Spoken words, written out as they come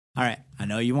All right, I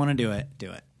know you want to do it.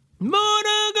 Do it.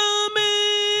 Mortal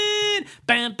Kombat!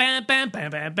 Bam, bam, bam,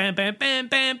 bam, bam, bam, bam, bam,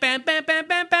 bam, bam, bam, bam,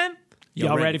 bam, bam.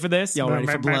 Y'all ready for this? Y'all ready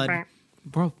for blood?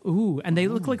 Bro, ooh, and they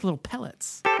look like little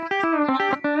pellets.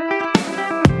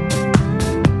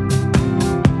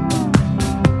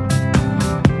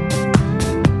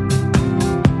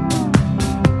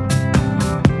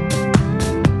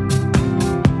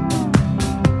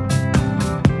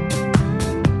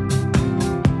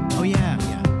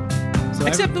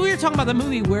 Except we were talking about the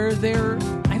movie where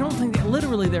I don't think,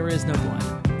 literally there is no blood.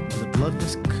 The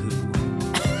bloodless coup.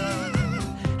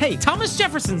 Hey, Thomas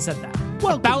Jefferson said that.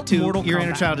 Welcome to Mortal Your Kombat.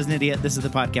 Inner Child is an Idiot. This is the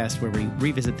podcast where we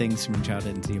revisit things from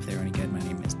childhood and see if they're any good. My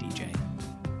name is DJ.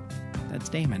 That's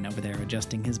Damon over there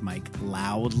adjusting his mic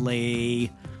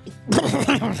loudly.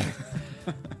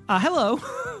 Hello.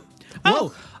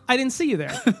 Oh, I didn't see you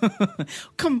there.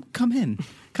 Come in.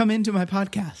 Come into my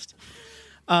podcast.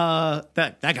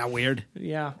 That got weird.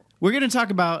 Yeah. We're going to talk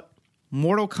about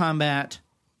Mortal Kombat,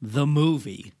 the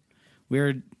movie.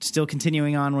 We're still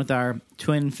continuing on with our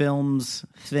twin films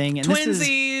thing. And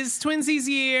Twinsies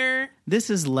year. This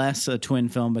is less a twin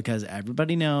film because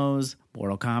everybody knows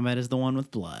Mortal Kombat is the one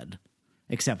with blood,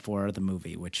 except for the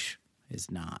movie, which is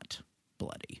not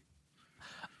bloody.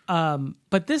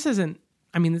 But this isn't,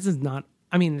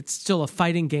 it's still a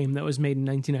fighting game that was made in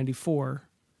 1994.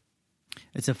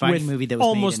 It's a fighting movie that was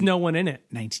almost made in no one in it.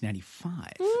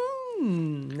 1995.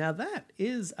 Now that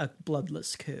is a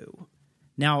bloodless coup.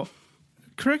 Now,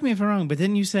 correct me if I'm wrong, but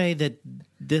didn't you say that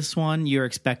this one you're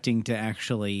expecting to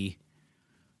actually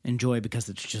enjoy because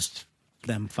it's just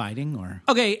them fighting? Or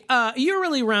okay, you're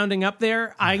really rounding up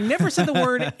there. I never said the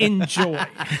word enjoy.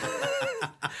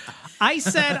 I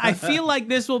said I feel like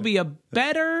this will be a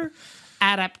better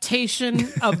adaptation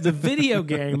of the video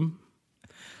game.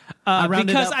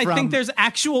 Because I think there's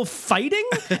actual fighting,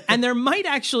 and there might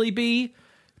actually be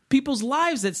people's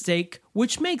lives at stake,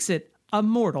 which makes it a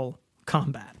Mortal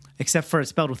Kombat. Except for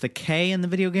it's spelled with a K in the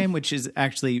video game, which is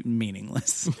actually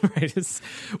meaningless. Right?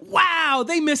 Wow,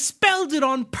 they misspelled it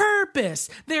on purpose.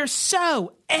 They're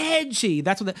so edgy.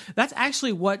 That's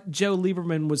actually what Joe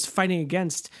Lieberman was fighting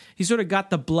against. He sort of got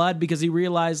the blood because he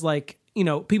realized,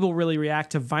 people really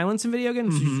react to violence in video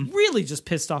games. Mm-hmm. He's really just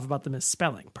pissed off about the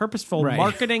misspelling. Purposeful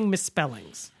marketing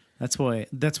misspellings. That's why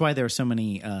there are so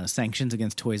many sanctions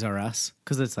against Toys R Us.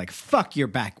 Because it's like, fuck your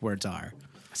backwards R.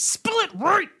 Spell it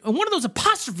right! And what are those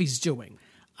apostrophes doing?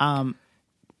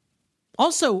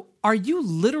 Also, are you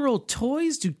literal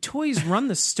toys? Do toys run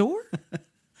the store?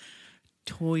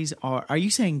 Are you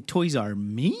saying Toys Are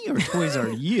Me or Toys Are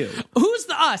You? Who's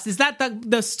the us? Is that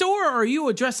the store, or are you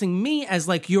addressing me as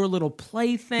like your little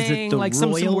plaything? Is it the like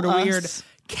some sort of us? weird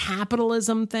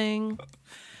capitalism thing?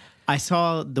 I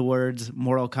saw the words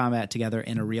Mortal Kombat together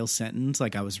in a real sentence.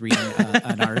 Like I was reading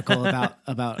an article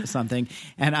about something,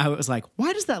 and I was like,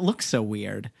 why does that look so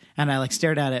weird? And I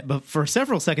stared at it, but for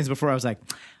several seconds before I was like,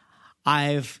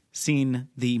 I've seen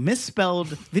the misspelled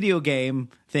video game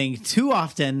thing too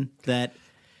often that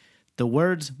the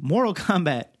words Mortal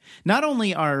Kombat not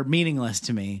only are meaningless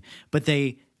to me, but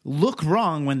they look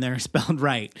wrong when they're spelled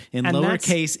right in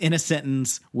lowercase in a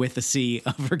sentence with a C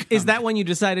overcome. Is that when you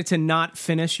decided to not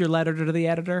finish your letter to the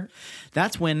editor?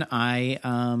 That's when I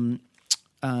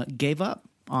gave up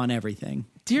on everything.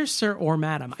 Dear sir or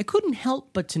madam, I couldn't help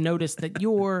but to notice that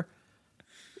your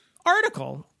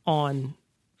article on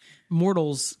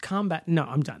Mortal's Kombat... No,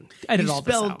 I'm done. Edit all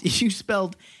this out. You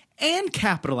spelled and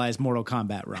capitalized Mortal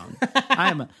Kombat wrong.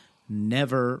 I'm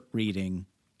never reading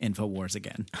InfoWars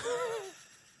again.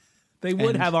 They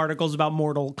would have articles about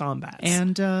Mortal Kombat.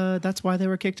 And that's why they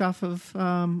were kicked off of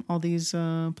all these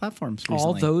platforms recently.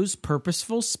 All those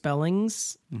purposeful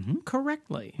spellings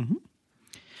correctly. Mm-hmm.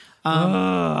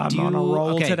 I'm on a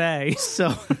roll today.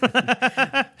 So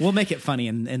we'll make it funny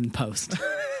in post.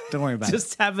 Don't worry about it.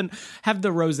 Just have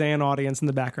the Roseanne audience in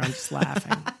the background just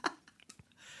laughing.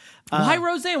 Why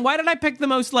Roseanne? Why did I pick the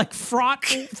most fraught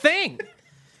thing?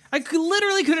 I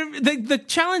literally could have... The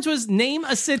challenge was name a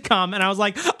sitcom, and I was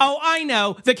like, oh, I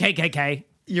know, the KKK.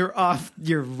 You're off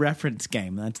your reference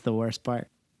game. That's the worst part.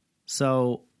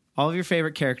 So all of your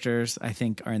favorite characters, I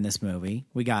think, are in this movie.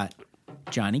 We got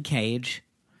Johnny Cage.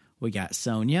 We got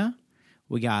Sonya.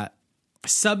 We got...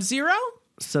 Sub-Zero,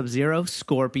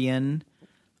 Scorpion.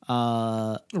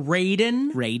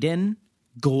 Raiden.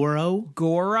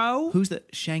 Goro. Who's the...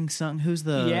 Shang Tsung? Who's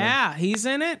the... Yeah, he's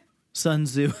in it. Sun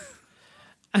Tzu.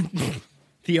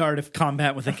 The Art of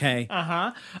Combat with a K.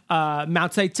 Mao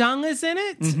Zedong is in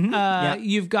it. Mm-hmm.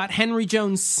 You've got Henry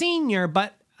Jones Sr.,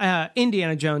 but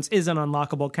Indiana Jones is an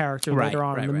unlockable character later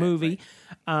on in the movie.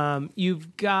 Right.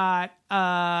 You've got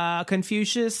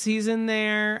Confucius, he's in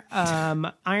there.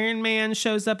 Iron Man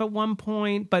shows up at one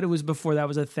point, but it was before that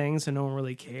was a thing, so no one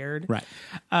really cared. Right.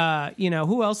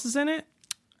 Who else is in it?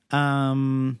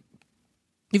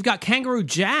 You've got Kangaroo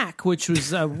Jack, which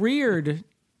was weird. It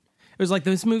was like,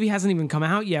 this movie hasn't even come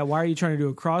out yet. Why are you trying to do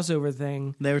a crossover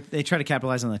thing? They try to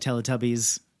capitalize on the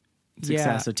Teletubbies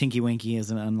success, so Tinky Winky is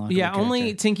an unlockable character.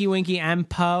 Only Tinky Winky and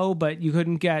Poe, but you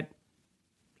couldn't get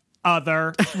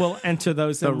other. We'll enter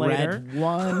those in later. Red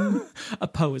one.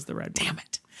 Poe is the red one. Damn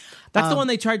it. That's the one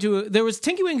they tried to... There was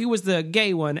Tinky Winky was the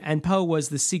gay one, and Poe was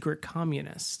the secret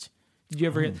communist. Did you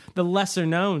ever get the lesser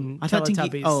known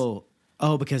Teletubbies?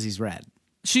 Because he's red.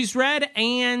 She's red,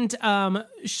 and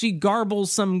she garbles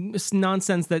some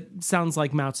nonsense that sounds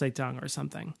like Mao Zedong or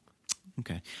something.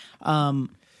 Okay.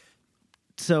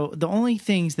 So the only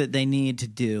things that they need to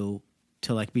do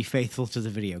to like be faithful to the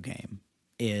video game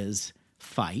is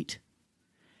fight,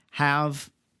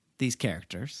 have these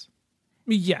characters,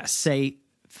 yes, say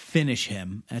finish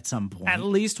him at some point, at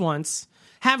least once.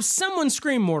 Have someone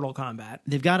scream Mortal Kombat.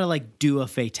 They've got to like do a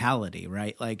fatality,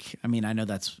 right? Like, I mean, I know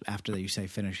that's after you say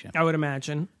finish him. I would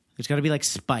imagine there's got to be like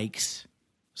spikes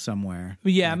somewhere.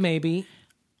 Yeah, maybe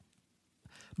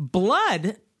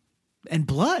blood. And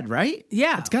blood, right?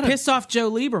 Yeah, it's got to piss off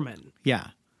Joe Lieberman. Yeah,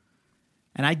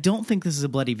 and I don't think this is a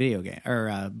bloody video game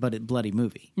but a bloody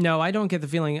movie. No, I don't get the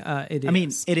feeling it is. I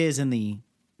mean, it is in the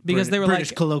because they were British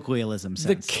like colloquialism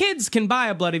sense. The kids can buy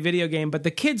a bloody video game, but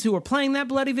the kids who are playing that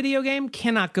bloody video game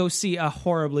cannot go see a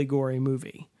horribly gory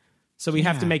movie. So we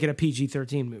have to make it a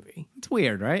PG-13 movie. It's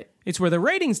weird, right? It's where the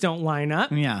ratings don't line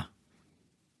up. Yeah,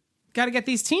 got to get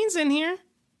these teens in here.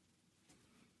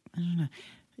 I don't know.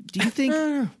 Do you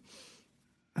think?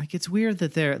 Like, it's weird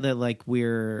that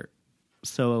we're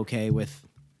so okay with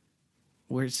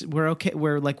we're okay.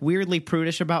 We're like weirdly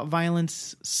prudish about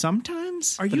violence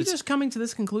sometimes. Are you just coming to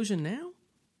this conclusion now?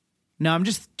 No,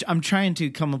 I'm trying to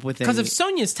come up with because if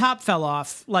Sonya's top fell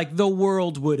off, like the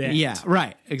world would end. Yeah,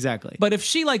 right, exactly. But if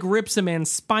she like rips a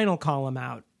man's spinal column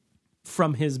out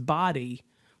from his body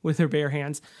with her bare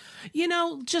hands,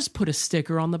 just put a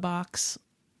sticker on the box.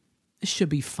 It should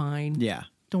be fine. Yeah,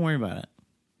 don't worry about it.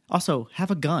 Also,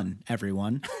 have a gun,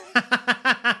 everyone.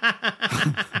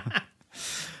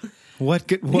 What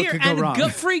could go wrong? A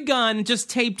free gun just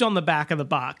taped on the back of the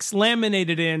box,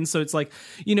 laminated in, so it's like,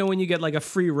 when you get like a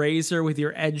free razor with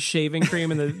your Edge shaving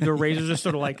cream and the razor's just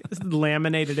sort of like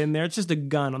laminated in there. It's just a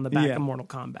gun on the back of Mortal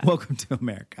Kombat. Welcome to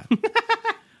America.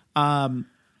 Wow.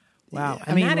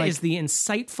 I mean, that is the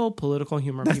insightful political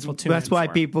humor people tune in. That's why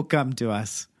people come to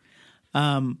us.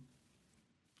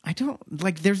 I don't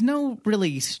like. There's no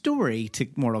really story to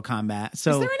Mortal Kombat.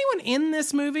 So, is there anyone in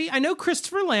this movie? I know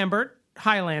Christopher Lambert,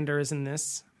 Highlander, is in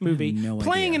this movie,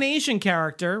 playing an Asian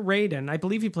character, Raiden. I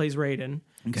believe he plays Raiden.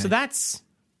 Okay. So that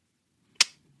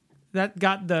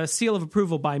got the seal of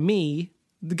approval by me.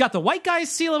 Got the white guy's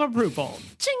seal of approval.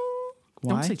 Ching.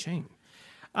 Why? Don't say ching.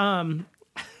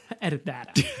 Edit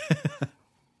that out.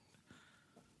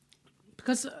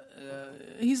 Because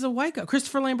he's a white guy.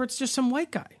 Christopher Lambert's just some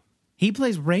white guy. He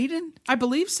plays Raiden? I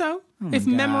believe so. If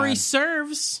memory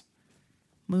serves.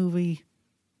 Movie.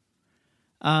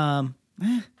 It's on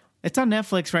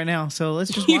Netflix right now, so let's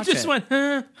just watch it. You just went,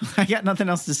 huh? I got nothing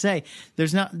else to say.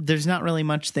 There's not really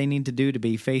much they need to do to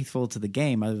be faithful to the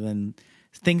game other than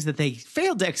things that they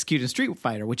failed to execute in Street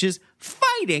Fighter, which is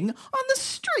fighting on the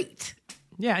street.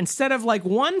 Yeah, instead of like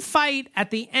one fight at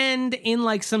the end in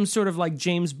like some sort of like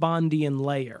James Bondian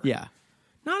layer. Yeah.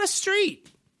 Not a street.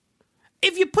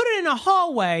 If you put it in a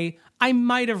hallway, I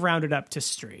might have rounded up to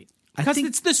street. Because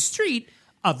it's the street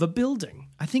of a building.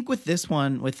 I think with this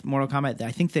one, with Mortal Kombat, I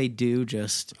think they do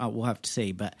just, we'll have to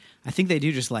see, but I think they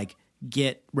do just like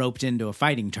get roped into a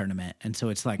fighting tournament. And so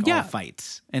it's like all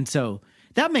fights. And so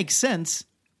that makes sense.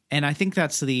 And I think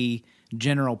that's the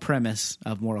general premise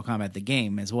of Mortal Kombat, the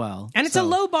game, as well. And it's a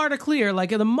low bar to clear.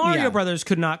 Like the Mario Brothers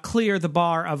could not clear the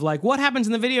bar of like, what happens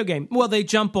in the video game? Well, they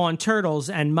jump on turtles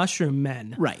and mushroom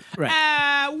men. Right.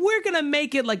 We're going to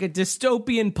make it like a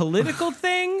dystopian political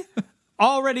thing.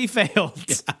 Already failed.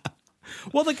 Yeah.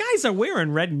 Well, the guys are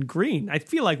wearing red and green. I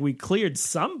feel like we cleared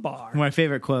some bar. My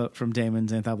favorite quote from Damon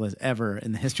Xanthopoulos ever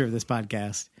in the history of this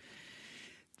podcast.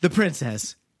 The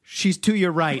princess, she's to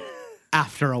your right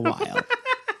after a while.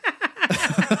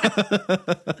 That's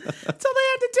all they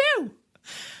had to do.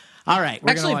 All right.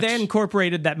 Actually, if they had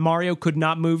incorporated that Mario could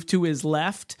not move to his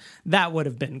left, that would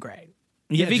have been great.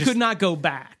 Yeah, if he could not go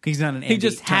back. He's not an Andy He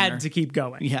just Turner. had to keep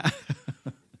going. Yeah.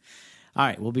 All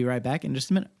right. We'll be right back in just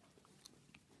a minute.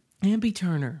 Ambi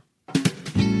Turner.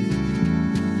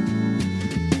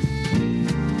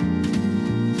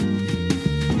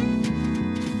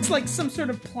 like some sort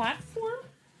of platform?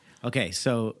 Okay,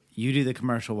 so you do the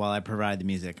commercial while I provide the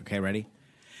music. Okay, ready?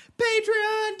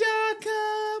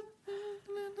 Patreon.com.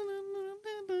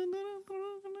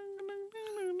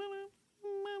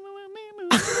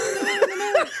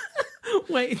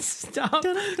 Wait, stop.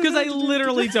 Because I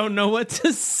literally don't know what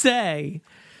to say.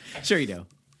 Sure you do.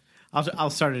 I'll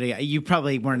start it again. You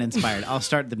probably weren't inspired. I'll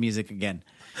start the music again.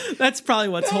 That's probably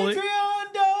what's holding.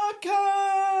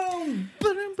 Patreon.com.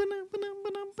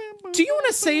 Do you want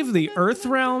to save the Earth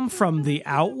realm from the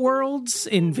Outworld's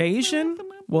invasion?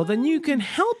 Well, then you can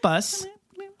help us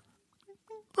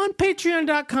on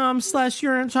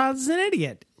patreon.com/Your Child is an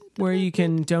Idiot, where you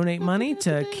can donate money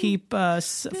to keep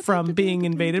us from being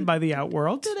invaded by the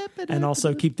Outworld and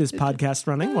also keep this podcast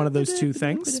running. One of those two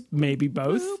things, maybe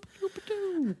both.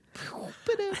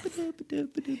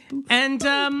 And,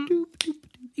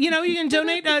 you can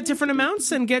donate different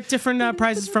amounts and get different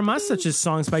prizes from us, such as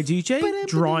songs by DJ,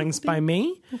 drawings by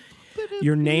me,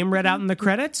 your name read out in the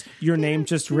credits, your name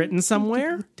just written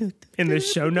somewhere in the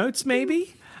show notes,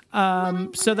 maybe.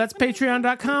 So that's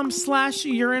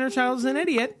patreon.com/Your Inner Child is an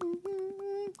Idiot.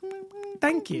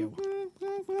 Thank you.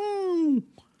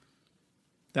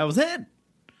 That was it.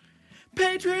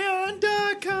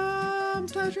 Patreon.com/Your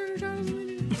Inner Child is an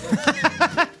Idiot.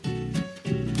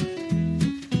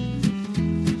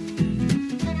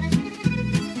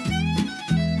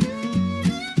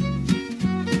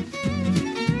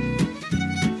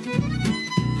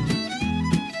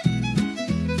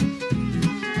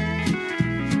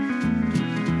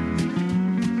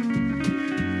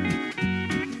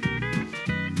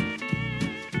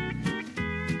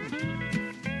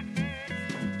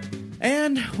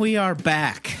 And we are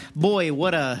back. Boy,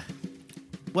 what a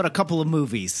couple of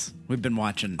movies we've been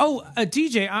watching. Oh,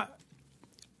 DJ, I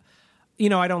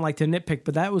don't like to nitpick,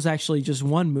 but that was actually just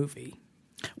one movie.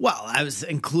 Well, I was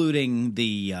including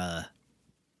the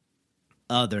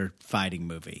other fighting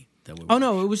movie that we. Oh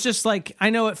no, it was just like,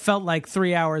 I know it felt like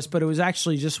 3 hours, but it was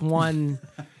actually just one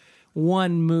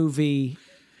movie.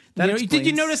 Did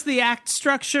you notice the act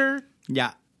structure?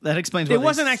 Yeah. That explains why it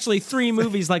wasn't actually 3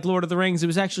 movies like Lord of the Rings. It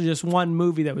was actually just one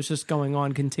movie that was just going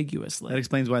on contiguously. That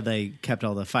explains why they kept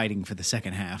all the fighting for the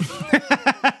second half.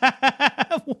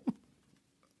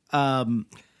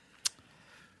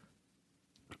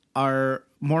 Our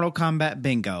Mortal Kombat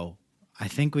bingo. I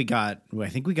think we got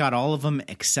all of them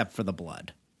except for the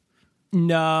blood.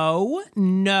 No.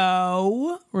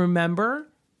 Remember?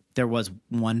 There was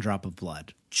one drop of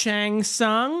blood. Shang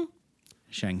Tsung.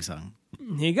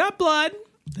 He got blood.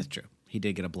 That's true. He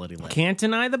did get a bloody leg. Can't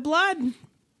deny the blood.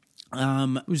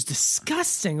 It was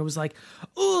disgusting. It was like,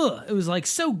 ugh. It was like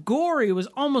so gory. It was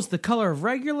almost the color of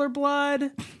regular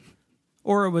blood.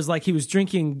 Or it was like he was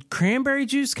drinking cranberry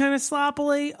juice kind of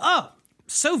sloppily. Oh,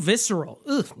 so visceral.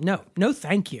 Ugh, no,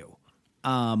 thank you.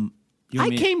 I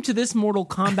came to this Mortal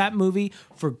Kombat movie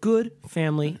for good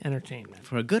family entertainment.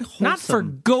 For a good wholesome... Not for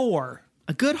gore.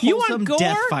 A good wholesome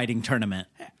death fighting tournament.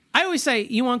 I always say,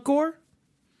 you want gore?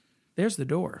 There's the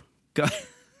door. Go.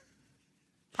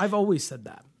 I've always said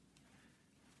that.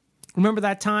 Remember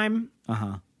that time?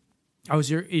 Uh-huh. I was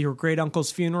your great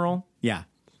uncle's funeral? Yeah.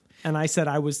 And I said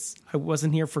I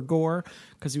wasn't here for gore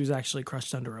because he was actually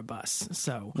crushed under a bus.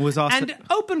 So and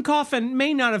open coffin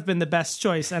may not have been the best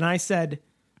choice. And I said,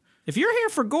 if you're here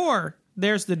for gore,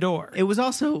 there's the door. It was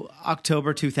also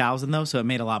October 2000 though, so it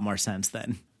made a lot more sense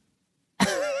then.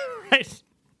 Right.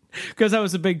 Because I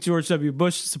was a big George W.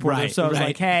 Bush supporter, right, so I was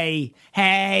like, hey,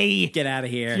 get out of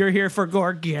here. If you're here for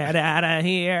gore, get out of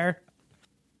here.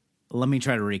 Let me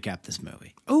try to recap this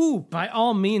movie. Ooh, by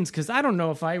all means, because I don't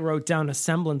know if I wrote down a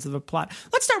semblance of a plot.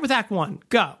 Let's start with Act 1.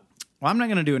 Go. Well, I'm not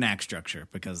going to do an act structure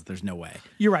because there's no way.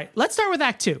 You're right. Let's start with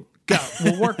Act 2. Go.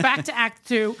 We'll work back to Act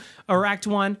 2 or Act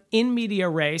 1 in media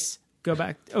race. Go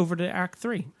back over to Act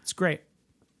 3. It's great.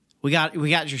 We got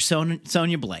your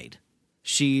Sonya Blade.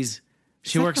 She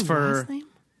works for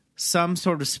some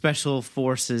sort of special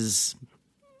forces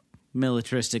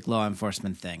militaristic law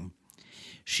enforcement thing.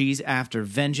 She's after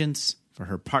vengeance for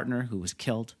her partner who was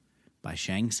killed by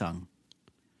Shang Tsung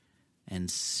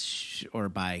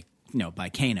by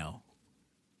Kano,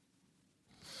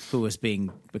 who was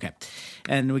being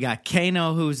and we got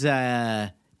Kano, who's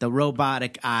the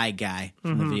robotic eye guy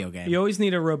from the video game. You always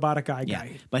need a robotic eye guy.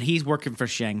 Yeah, but he's working for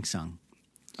Shang Tsung.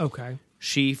 Okay.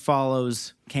 She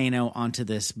follows Kano onto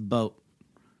this boat,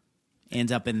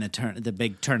 ends up in the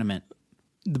big tournament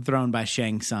thrown by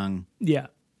Shang Tsung. Yeah.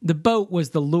 The boat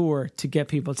was the lure to get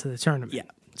people to the tournament. Yeah.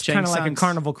 It's kind of like a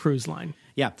Carnival Cruise Line.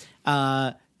 Yeah.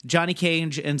 Johnny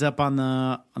Cage ends up on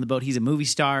the boat. He's a movie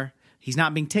star. He's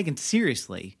not being taken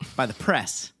seriously by the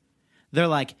press. they're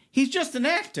like, he's just an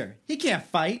actor. He can't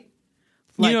fight.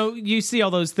 Like, you see all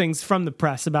those things from the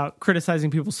press about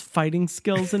criticizing people's fighting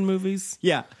skills in movies.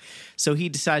 yeah. So he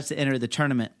decides to enter the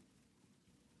tournament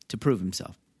to prove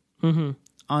himself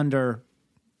under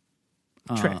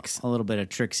Tricks. a little bit of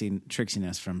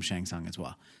tricksiness from Shang Tsung as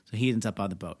well. So he ends up on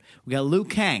the boat. We got Liu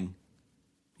Kang,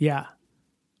 Yeah.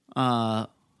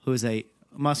 who is a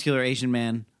muscular Asian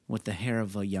man with the hair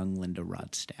of a young Linda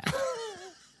Ronstadt.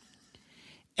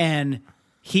 And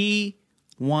he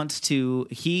wants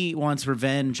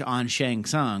revenge on Shang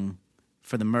Tsung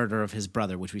for the murder of his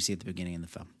brother, which we see at the beginning of the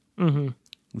film. Mm-hmm.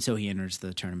 And so he enters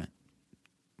the tournament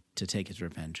to take his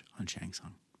revenge on Shang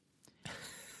Tsung.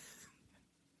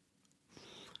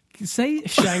 Say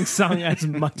Shang Tsung as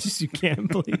much as you can,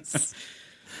 please.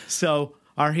 So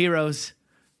our heroes...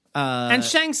 and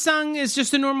Shang Tsung is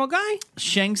just a normal guy?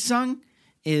 Shang Tsung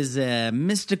is a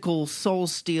mystical,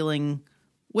 soul-stealing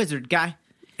wizard guy,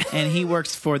 and he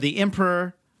works for the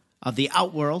Emperor of the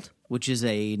Outworld, which is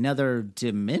another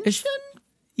dimension?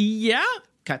 Yeah.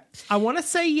 Okay. I want to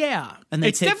say yeah. And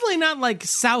it's definitely not like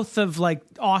south of like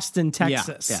Austin,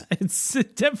 Texas. Yeah. It's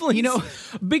definitely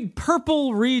big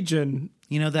purple region.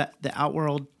 You know that the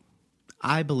Outworld,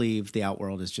 I believe the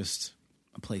Outworld is just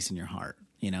a place in your heart,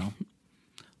 you know?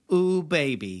 Ooh,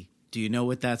 baby, do you know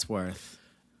what that's worth?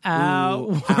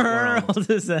 Outworld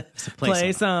is a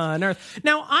place on Earth.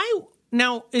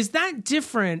 Now, is that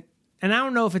different? And I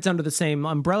don't know if it's under the same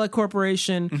umbrella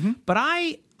corporation, but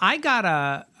I got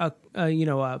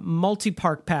a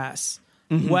multi-park pass,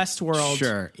 Westworld,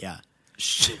 Sure, yeah.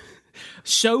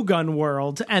 Shogun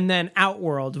World, and then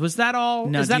Outworld. Was that all?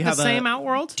 Now, is that the same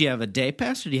Outworld? Do you have a day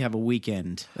pass or do you have a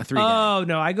weekend, a 3-day? Oh,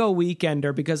 no, I go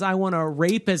weekender because I want to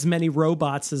rape as many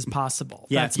robots as possible.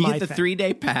 Yeah, That's if you my get the thing.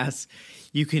 3-day pass,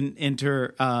 you can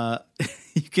enter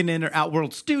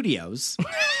Outworld Studios,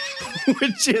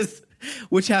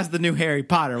 which has the new Harry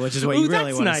Potter, which is what you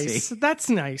really want to see. That's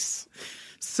nice.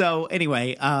 So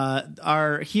anyway,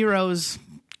 our heroes,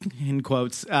 in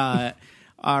quotes,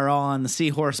 are all on the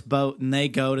Seahorse boat, and they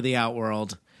go to the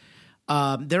Outworld.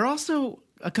 They're also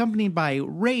accompanied by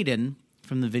Raiden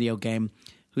from the video game,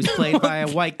 who's played by a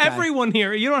white guy. Everyone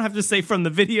here, you don't have to say from the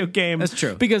video game. That's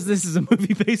true. Because this is a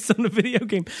movie based on a video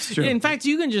game. true. In fact,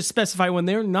 you can just specify when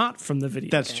they're not from the video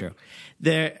game. That's true.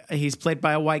 He's played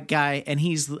by a white guy, and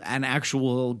he's an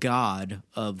actual god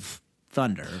of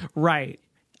thunder. Right.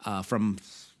 From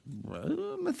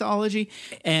mythology,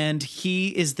 and he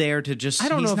is there to just... I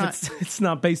don't know if it's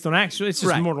not based on actual, it's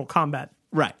just Right. Mortal Kombat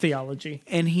theology.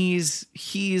 And he's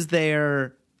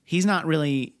there. He's not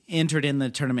really entered in the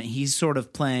tournament. He's sort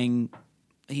of playing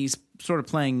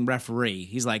referee.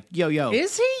 He's like, yo.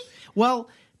 Is he? Well,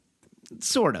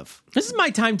 sort of. This is my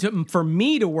time for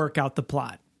me to work out the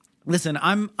plot. Listen,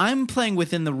 I'm playing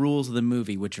within the rules of the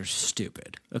movie, which are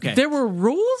stupid. Okay. There were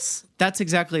rules? That's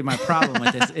exactly my problem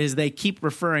with this, is they keep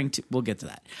referring to... We'll get to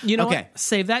that. You know okay. what?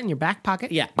 Save that in your back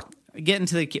pocket. Yeah. Get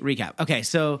into the recap. Okay,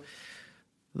 so...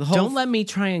 Don't let me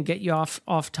try and get you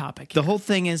off topic. The whole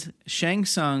thing is Shang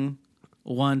Tsung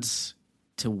wants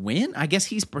to win. I guess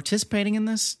he's participating in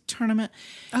this tournament.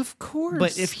 Of course.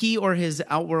 But if he or his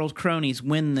Outworld cronies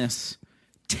win this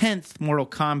 10th Mortal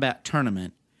Kombat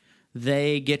tournament,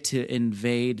 they get to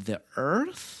invade the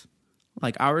Earth,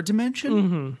 like our dimension.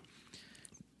 Mm-hmm.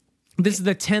 This is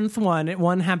the 10th one.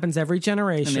 One happens every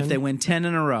generation. And if they win 10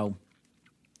 in a row,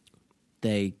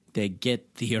 they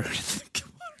get the Earth.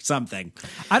 Something.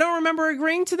 I don't remember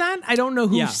agreeing to that. I don't know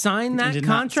who signed that did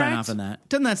contract. Not sign off on that.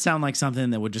 Doesn't that sound like something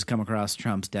that would just come across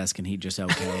Trump's desk and he'd just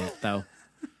okay it, though?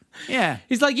 Yeah.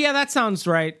 He's like, yeah, that sounds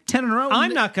right. 10 in a row.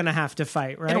 I'm not going to have to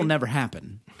fight, right? It'll never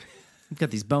happen. I've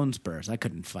got these bone spurs. I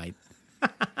couldn't fight.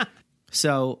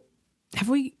 So,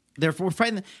 we're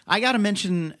fighting. I got to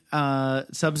mention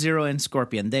Sub-Zero and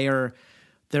Scorpion. They're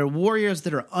warriors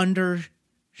that are under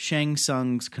Shang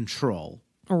Tsung's control.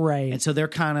 Right. And so they're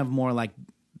kind of more like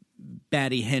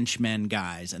baddie henchmen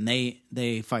guys, and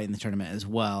they fight in the tournament as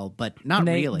well, but not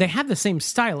really. They have the same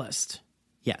stylist.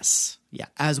 Yes. Yeah.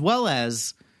 As well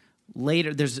as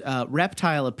later, there's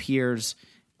Reptile appears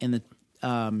in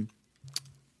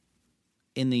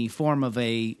the form of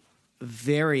a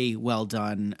very well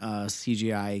done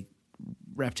CGI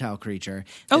reptile creature.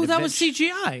 That was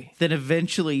CGI. That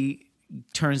eventually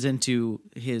turns into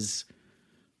his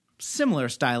similar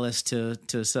stylist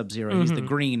to Sub-Zero. He's the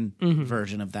green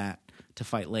version of that to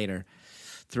fight later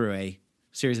through a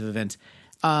series of events.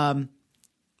 Man,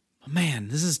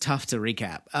 this is tough to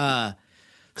recap.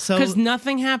 Because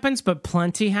nothing happens, but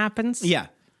plenty happens. Yeah.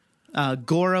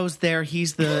 Goro's there.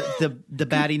 He's the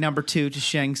baddie number 2 to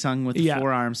Shang Tsung with the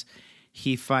 4 arms.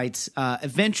 He fights.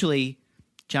 Eventually,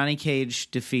 Johnny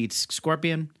Cage defeats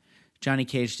Scorpion. Johnny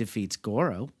Cage defeats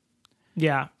Goro.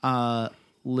 Yeah.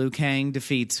 Liu Kang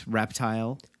defeats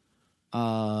Reptile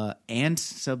and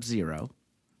Sub-Zero.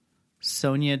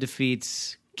 Sonya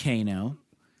defeats Kano.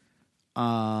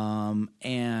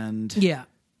 And Yeah.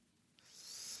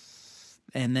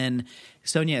 then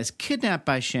Sonya is kidnapped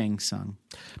by Shang Tsung.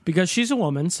 Because she's a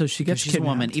woman, so she gets She's kidnapped. a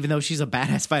woman, even though she's a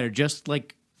badass fighter, just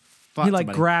like fought He like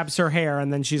somebody. grabs her hair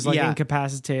and then she's like Yeah.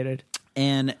 incapacitated.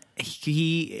 And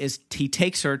he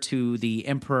takes her to the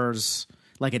Emperor's,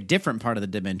 like a different part of the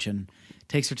dimension,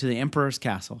 takes her to the Emperor's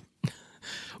castle.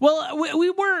 Well, we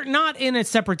were not in a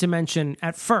separate dimension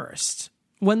at first.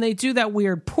 When they do that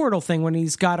weird portal thing when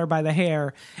he's got her by the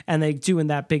hair and they do in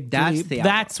that big That's leap, the outer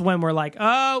that's when we're like,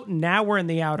 oh, now we're in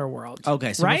the outer world.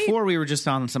 Okay, so right? before we were just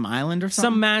on some island or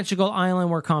something? Some magical island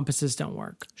where compasses don't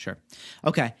work. Sure.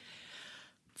 Okay.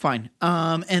 Fine.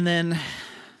 And then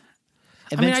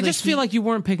I mean, I just feel like you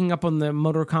weren't picking up on the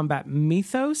Mortal Kombat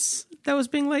mythos that was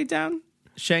being laid down.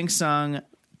 Shang Tsung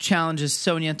challenges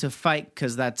Sonya to fight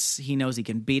because he knows he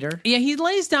can beat her. Yeah, he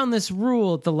lays down this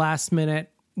rule at the last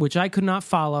minute, which I could not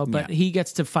follow, but Yeah. he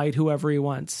gets to fight whoever he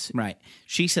wants. Right.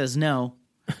 She says no.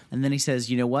 And then he says,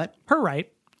 you know what? Her right.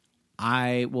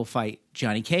 I will fight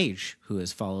Johnny Cage, who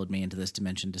has followed me into this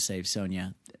dimension to save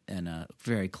Sonya in a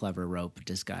very clever rope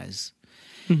disguise.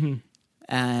 Mm-hmm.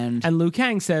 And Liu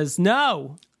Kang says,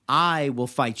 no, I will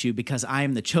fight you because I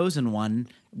am the chosen one,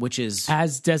 which is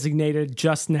as designated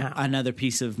just now. another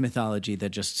piece of mythology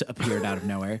that just appeared out of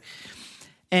nowhere.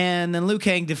 And then Liu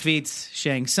Kang defeats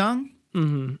Shang Tsung.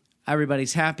 Mm-hmm.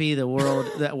 Everybody's happy. The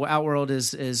Outworld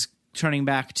is turning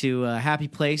back to a happy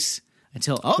place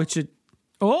until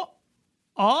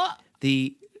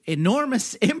the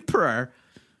enormous Emperor,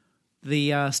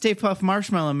 the Stay Puft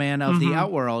Marshmallow Man of the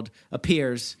Outworld,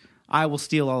 appears. I will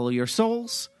steal all of your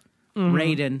souls.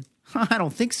 Raiden, I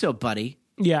don't think so, buddy.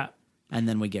 Yeah. And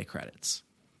then we get credits,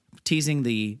 teasing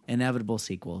the inevitable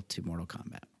sequel to Mortal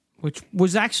Kombat. Which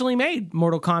was actually made,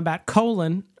 Mortal Kombat :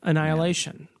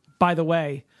 Annihilation. By the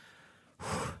way,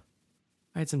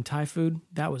 I had some Thai food.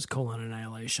 That was :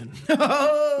 Annihilation.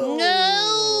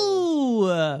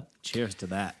 No! Cheers to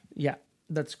that. Yeah,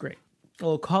 that's great. A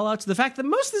little call out to the fact that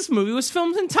most of this movie was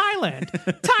filmed in Thailand.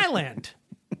 Thailand.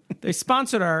 They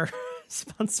sponsored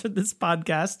this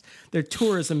podcast, their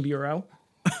tourism bureau.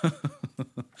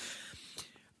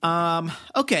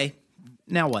 Okay.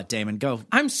 Now what, Damon? Go.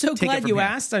 I'm so Take it glad from you here.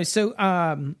 asked.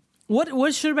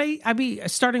 What should I be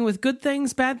starting with? Good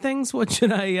things, bad things? What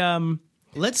should I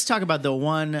Let's talk about the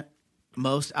one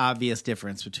most obvious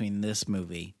difference between this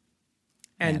movie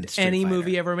and Street any Fighter.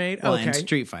 movie ever made? Well, Okay. and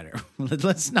Street Fighter.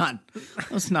 Let's not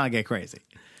get crazy.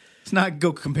 Let's not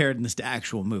go comparing this to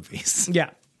actual movies.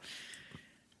 Yeah.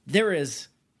 There is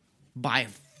by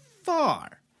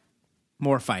far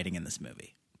more fighting in this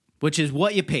movie, which is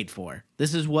what you paid for.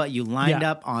 This is what you lined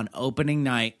Yeah. up on opening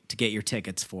night to get your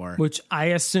tickets for. Which I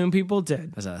assume people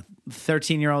did. As a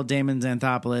 13-year-old Damon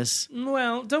Xanthopoulos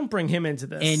Well, don't bring him into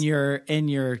this. in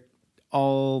your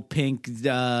all pink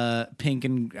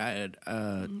and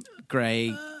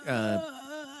gray.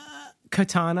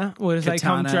 Katana. What is I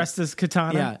come Katana. dressed as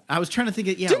Katana? Yeah, I was trying to think.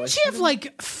 Didn't she have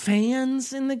like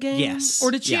fans in the game? Yes.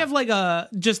 Or did she Yeah. have like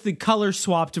just the color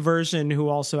swapped version who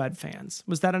also had fans?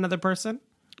 Was that another person?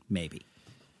 Maybe.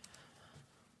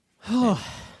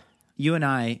 You and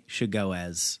I should go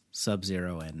as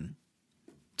Sub-Zero and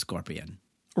Scorpion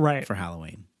Right. for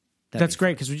Halloween. That's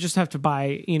great because we just have to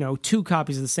buy, 2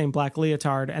 copies of the same black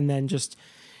leotard and then just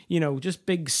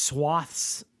big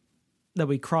swaths that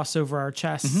we cross over our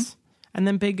chests and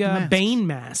then big Bane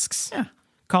masks. Yeah.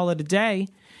 Call it a day.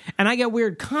 And I get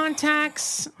weird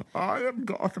contacts I am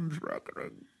Gotham's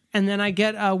reckoning. and then I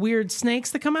get weird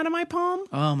snakes that come out of my palm.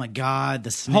 Oh my God,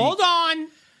 the snake. Hold on.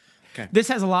 Okay. This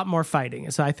has a lot more fighting.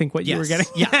 So I think what you were getting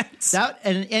Yeah. at. That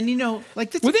and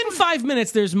like this Within 5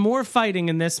 minutes, there's more fighting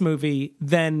in this movie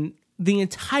than the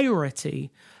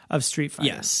entirety of Street Fighter.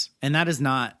 Yes. And that is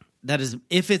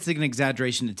if it's an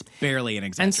exaggeration, it's barely an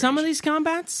exaggeration. And some of these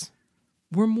combats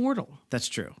were mortal. That's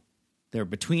true. They're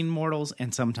between mortals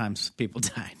and sometimes people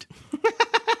died.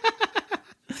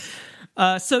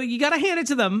 So you got to hand it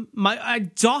to them. I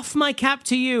doff my cap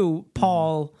to you,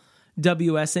 Paul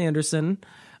W.S. Anderson.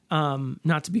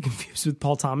 Not to be confused with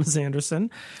Paul Thomas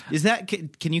Anderson. Is that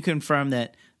can you confirm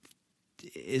that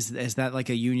is that like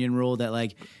a union rule that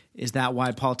like is that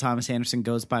why Paul Thomas Anderson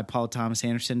goes by Paul Thomas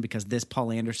Anderson because this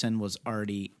Paul Anderson was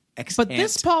already But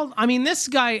this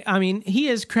guy, he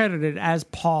is credited as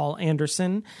Paul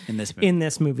Anderson In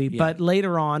this movie. But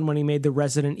later on, when he made the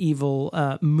Resident Evil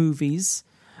movies,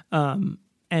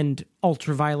 and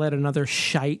Ultraviolet, another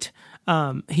shite.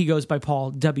 He goes by Paul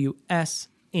W.S.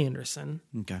 Anderson.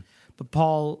 Okay. But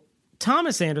Paul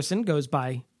Thomas Anderson goes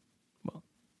by, well,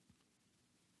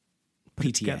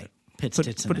 PTA. Put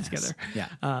it together. Yeah.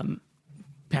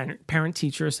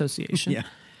 Parent-Teacher Association. Yeah.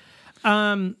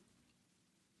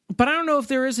 But I don't know if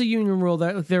there is a union rule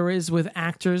that there is with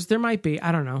actors. There might be.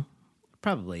 I don't know.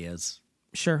 Probably is.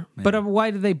 Sure. But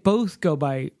why do they both go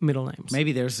by middle names?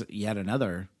 Maybe there's yet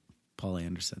another Paul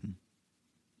Anderson.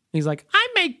 He's like, I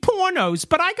make pornos,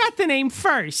 but I got the name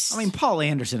first. I mean, Paul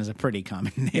Anderson is a pretty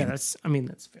common name. Yeah, that's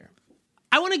fair.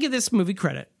 I want to give this movie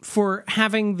credit for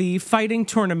having the fighting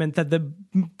tournament that the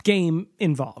game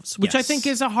involves, which I think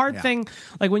is a hard thing.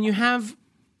 Like when you have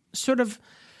sort of,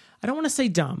 I don't want to say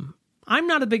dumb. I'm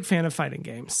not a big fan of fighting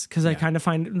games because I kind of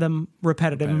find them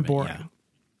repetitive and boring. Yeah.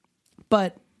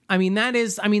 But I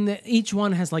mean, each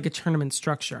one has like a tournament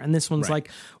structure, and this one's like,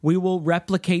 we will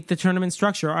replicate the tournament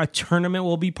structure. A tournament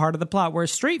will be part of the plot.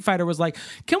 Whereas Street Fighter was like,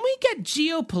 can we get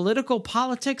geopolitical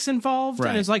politics involved? Right.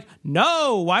 And it's like,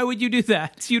 no, why would you do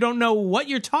that? You don't know what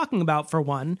you're talking about, for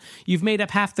one. You've made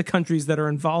up half the countries that are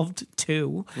involved,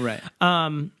 too. Right.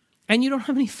 And you don't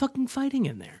have any fucking fighting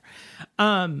in there.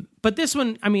 But this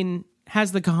one, I mean,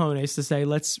 has the cojones to say,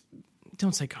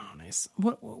 don't say cojones.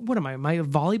 What am I? Am I a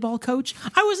volleyball coach?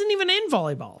 I wasn't even in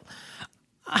volleyball.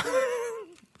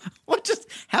 What just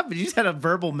happened? You just had a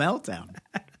verbal meltdown.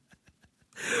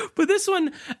 But this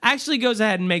one actually goes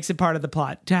ahead and makes it part of the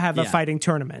plot to have a fighting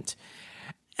tournament.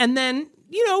 And then,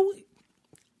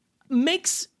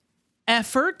 makes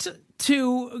effort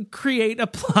to create a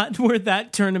plot where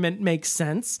that tournament makes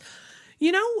sense.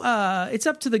 It's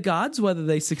up to the gods whether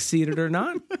they succeeded or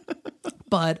not.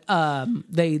 But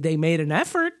they made an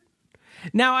effort.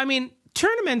 Now, I mean,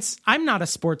 tournaments, I'm not a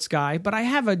sports guy, but I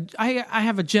have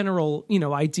a general,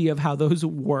 idea of how those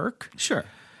work. Sure.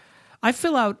 I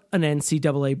fill out an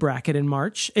NCAA bracket in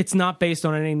March. It's not based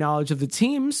on any knowledge of the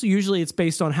teams. Usually it's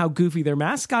based on how goofy their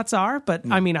mascots are, but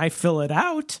I mean, I fill it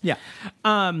out. Yeah.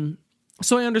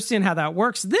 So I understand how that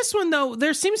works. This one, though,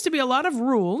 there seems to be a lot of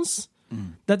rules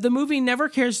that the movie never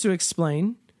cares to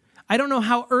explain. I don't know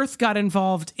how Earth got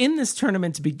involved in this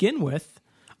tournament to begin with.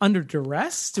 Under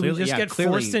duress? Do we just get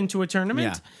forced into a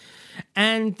tournament? Yeah.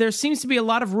 And there seems to be a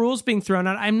lot of rules being thrown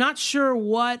out. I'm not sure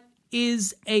what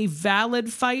is a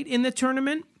valid fight in the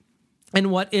tournament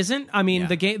and what isn't. I mean,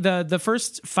 the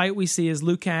first fight we see is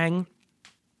Liu Kang,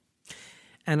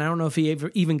 and I don't know if he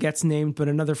even gets named, but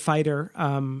another fighter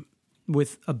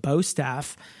with a bow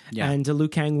staff, and Liu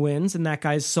Kang wins, and that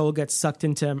guy's soul gets sucked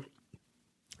into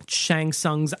Shang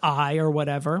Tsung's eye or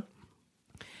whatever.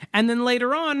 And then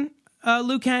later on,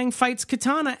 Liu Kang fights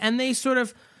Katana, and they sort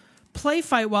of play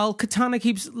fight while Katana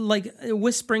keeps like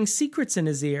whispering secrets in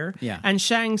his ear. Yeah. And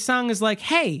Shang Tsung is like,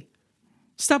 "Hey,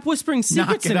 stop whispering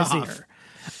secrets in his ear."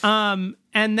 And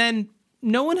then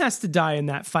no one has to die in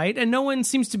that fight, and no one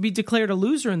seems to be declared a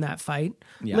loser in that fight.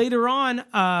 Yeah. Later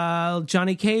on,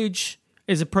 Johnny Cage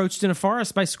is approached in a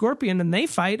forest by Scorpion, and they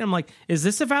fight. I'm like, is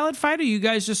this a valid fight, or are you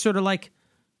guys just sort of like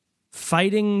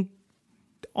fighting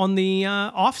on the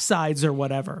offsides or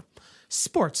whatever?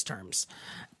 Sports terms.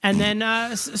 And then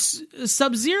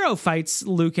Sub-Zero fights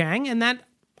Liu Kang, and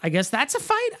I guess that's a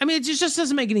fight. I mean, it just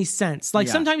doesn't make any sense. Like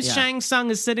sometimes Shang Tsung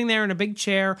is sitting there in a big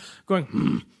chair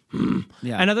going,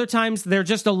 and other times they're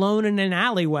just alone in an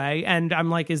alleyway, and I'm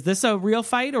like, is this a real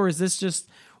fight, or is this just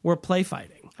we're play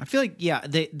fighting? I feel like,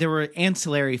 there were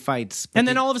ancillary fights. And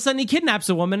then all of a sudden he kidnaps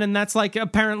a woman, and that's like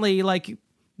apparently like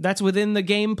that's within the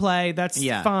gameplay. That's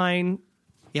fine.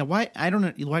 Yeah, why? I don't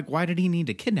know. Like, why did he need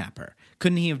to kidnap her?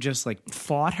 Couldn't he have just like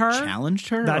fought her, challenged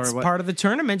her? That's part of the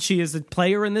tournament. She is a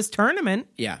player in this tournament.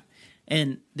 Yeah,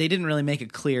 and they didn't really make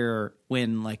it clear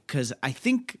when, like, because I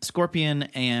think Scorpion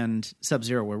and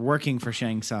Sub-Zero were working for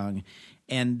Shang Tsung,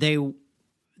 and they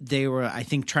were, I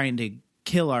think, trying to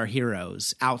kill our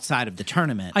heroes outside of the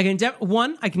tournament. I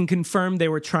can confirm they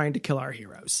were trying to kill our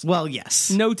heroes. Well,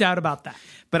 yes, no doubt about that.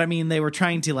 But I mean, they were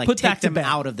trying to like take them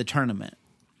out of the tournament.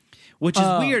 Which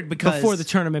is weird because before the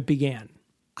tournament began,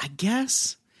 I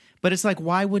guess. But it's like,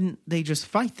 why wouldn't they just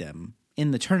fight them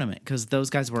in the tournament? Because those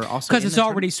guys were also because it's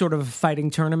already sort of a fighting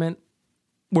tournament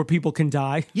where people can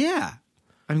die. Yeah,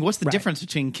 I mean, what's the difference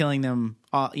between killing them,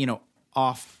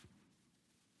 off,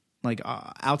 like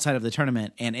outside of the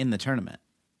tournament and in the tournament?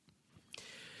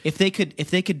 If they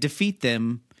could defeat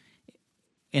them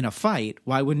in a fight,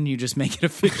 why wouldn't you just make it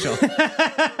official?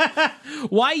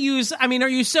 Why use... I mean, are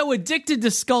you so addicted to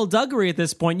skullduggery at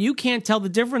this point, you can't tell the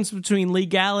difference between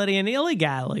legality and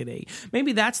illegality?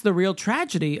 Maybe that's the real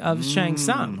tragedy of Shang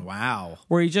Tsung. Wow.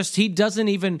 Where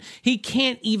he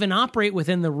can't even operate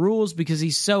within the rules because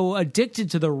he's so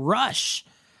addicted to the rush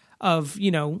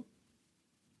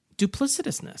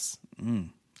duplicitousness.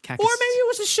 Cactus. Or maybe it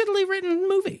was a shittily written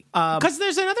movie. Because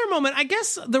there's another moment. I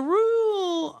guess the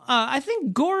rule, I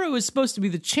think Goro is supposed to be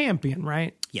the champion,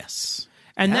 right? Yes.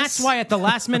 And Yes. that's why at the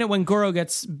last minute when Goro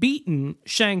gets beaten,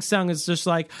 Shang Tsung is just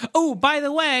like, oh, by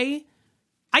the way,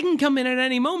 I can come in at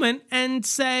any moment and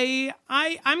say,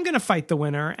 I'm going to fight the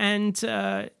winner. And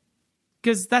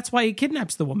because that's why he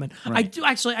kidnaps the woman. Right.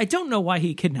 I don't know why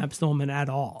he kidnaps the woman at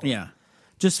all. Yeah.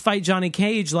 Just fight Johnny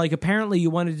Cage like apparently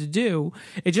you wanted to do.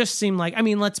 It just seemed like, I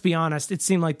mean, let's be honest, it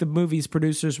seemed like the movie's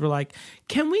producers were like,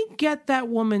 can we get that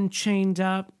woman chained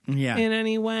up in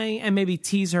any way and maybe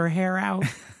tease her hair out?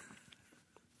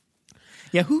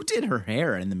 Yeah, who did her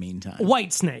hair in the meantime?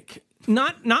 Whitesnake.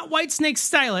 Not Whitesnake's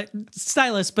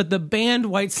stylist, but the band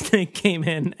Whitesnake came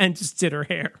in and just did her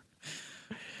hair.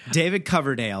 David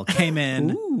Coverdale came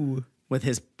in with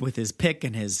his pick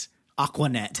and his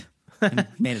Aquanet and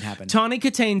made it happen. Tawny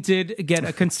Katane did get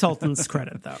a consultant's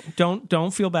credit, though.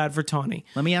 Don't feel bad for Tawny.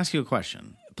 Let me ask you a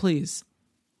question. Please.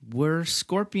 Were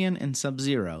Scorpion and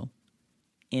Sub-Zero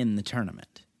in the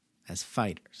tournament as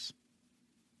fighters?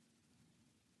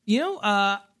 You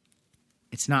know,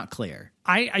 It's not clear.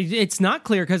 it's not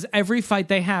clear because every fight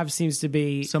they have seems to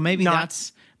be So maybe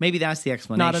that's the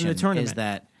explanation. not in the tournament. Is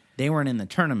that they weren't in the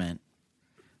tournament.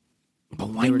 But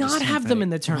why not have them in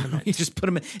the tournament? You just put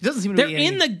them in. It doesn't seem to They're be any...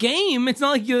 in the game. It's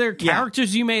not like they're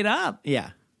characters you made up.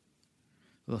 Yeah.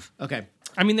 Oof. Okay.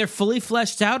 I mean, they're fully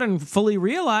fleshed out and fully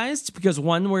realized because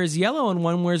one wears yellow and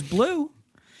one wears blue.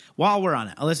 While we're on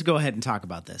it, let's go ahead and talk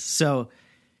about this. So,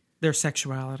 Their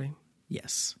sexuality.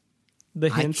 yes. The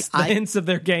hints of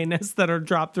their gayness that are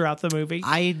dropped throughout the movie.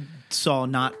 I saw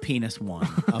not penis one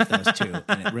of those two,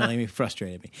 and it really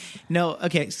frustrated me. No,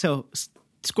 okay, so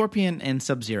Scorpion and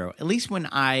Sub-Zero, at least when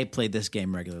I played this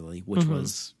game regularly, which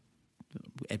was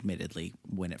admittedly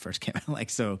when it first came out,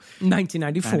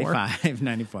 1994.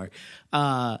 94,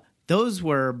 those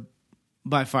were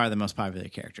by far the most popular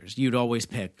characters. You'd always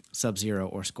pick Sub-Zero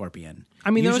or Scorpion. I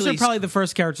mean, those Usually are probably the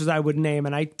first characters I would name,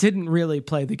 and I didn't really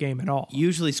play the game at all.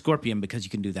 Usually Scorpion, because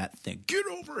you can do that thing. Get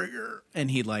over here!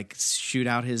 And he'd shoot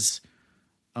out his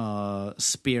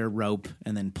spear rope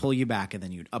and then pull you back, and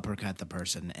then you'd uppercut the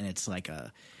person. And it's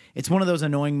it's one of those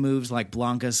annoying moves like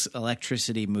Blanca's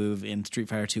electricity move in Street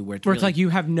Fighter 2 where it's like you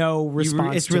have no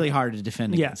response. It's really hard to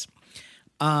defend against.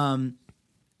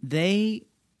 They...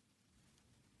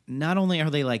 Not only are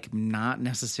they not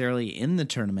necessarily in the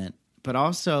tournament, but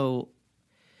also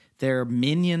they're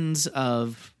minions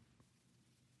of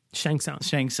Shang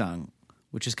Tsung,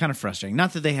 which is kind of frustrating.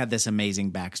 Not that they had this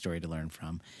amazing backstory to learn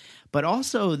from, but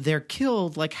also they're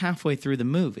killed halfway through the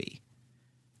movie.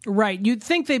 Right. You'd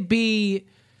think they'd be,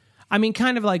 I mean,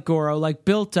 kind of like Goro,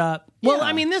 built up. Well, Yeah.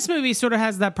 I mean, this movie sort of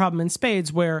has that problem in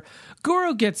spades where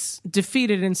Goro gets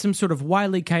defeated in some sort of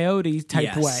Wile E. Coyote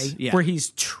type way, where he's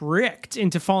tricked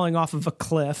into falling off of a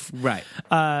cliff. Right.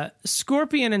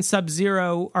 Scorpion and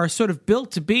Sub-Zero are sort of built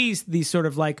to be these sort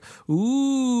of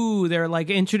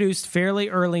they're introduced fairly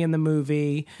early in the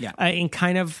movie. Yeah. In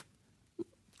kind of,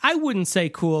 I wouldn't say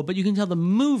cool, but you can tell the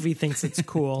movie thinks it's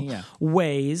cool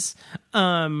ways.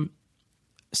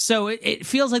 So it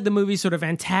feels like the movie's sort of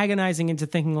antagonizing into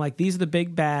thinking these are the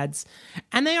big bads,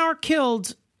 and they are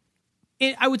killed,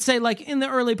 I would say, in the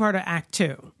early part of Act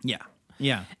 2. Yeah.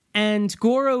 Yeah. And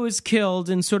Goro is killed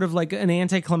in sort of an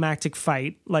anticlimactic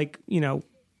fight,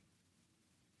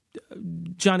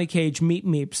 Johnny Cage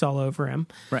meeps all over him.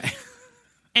 Right.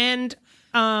 And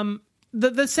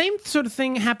the same sort of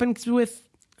thing happens with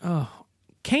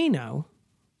Kano.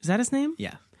 Is that his name?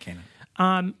 Yeah. Kano.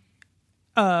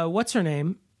 What's her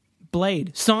name?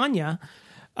 Blade. Sonya.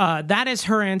 That is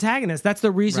her antagonist. That's the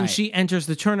reason she enters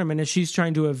the tournament, is she's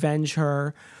trying to avenge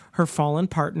her fallen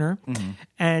partner. Mm-hmm.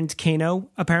 And Kano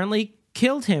apparently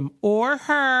killed him or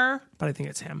her, but I think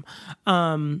it's him.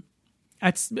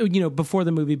 That's before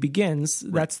the movie begins.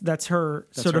 Right. That's her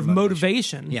sort of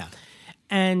motivation. Yeah.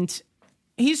 And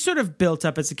he's sort of built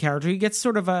up as a character. He gets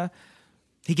sort of not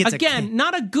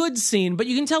a good scene, but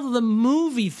you can tell that the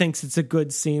movie thinks it's a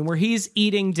good scene where he's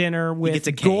eating dinner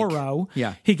with Goro.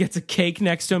 Yeah. He gets a cake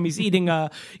next to him. He's eating a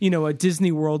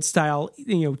Disney World style,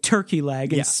 turkey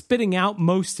leg and spitting out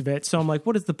most of it. So I'm like,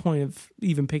 what is the point of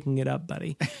even picking it up,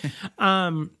 buddy?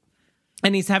 And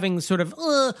he's having sort of,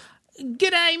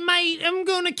 g'day, mate. I'm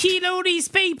going to kill these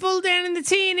people down in the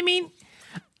tenement.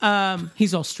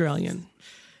 He's Australian.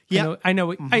 Yeah, I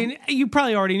know. Mm-hmm. You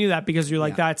probably already knew that because you're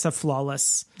that's a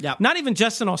flawless. Yeah, not even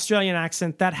just an Australian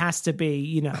accent. That has to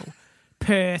be,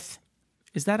 Perth.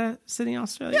 Is that a city in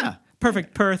Australia? Yeah,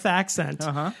 perfect Perth accent.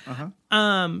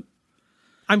 I'm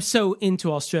so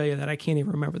into Australia that I can't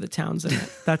even remember the towns in it.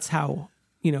 That's how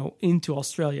into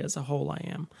Australia as a whole, I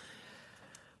am.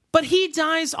 But he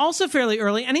dies also fairly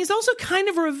early, and he's also kind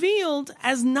of revealed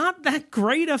as not that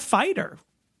great a fighter.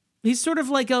 He's sort of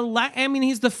like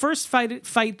he's the first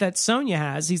fight that Sonya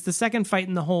has. He's the second fight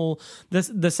in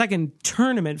the second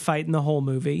tournament fight in the whole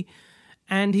movie.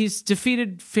 And he's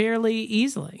defeated fairly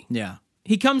easily. Yeah.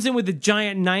 He comes in with a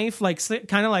giant knife,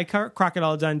 kind of like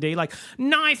Crocodile Dundee, like,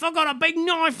 knife, I got a big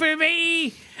knife,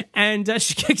 baby! And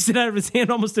she kicks it out of his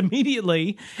hand almost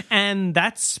immediately. And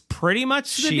that's pretty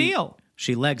much the deal.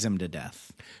 She legs him to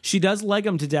death. She does leg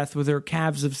him to death with her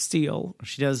calves of steel.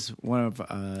 She does one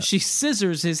of... She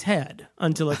scissors his head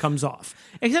until it comes off.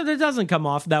 Except it doesn't come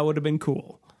off. That would have been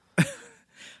cool.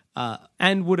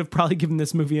 And would have probably given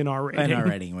this movie an R rating. An R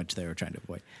rating, which they were trying to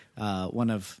avoid. One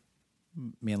of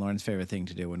me and Lauren's favorite thing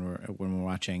to do when we're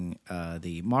watching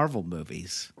the Marvel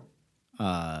movies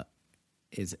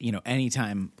is,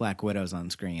 anytime Black Widow's on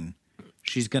screen,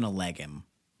 she's going to leg him.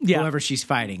 Yeah. Whoever she's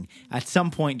fighting, at some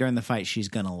point during the fight, she's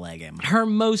going to leg him. Her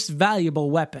most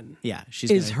valuable weapon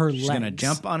is her legs. She's going to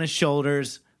jump on his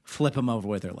shoulders, flip him over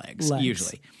with her legs.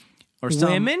 Usually. Or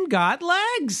women got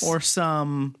legs. Or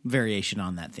some variation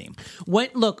on that theme.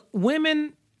 Look,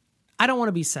 women, I don't want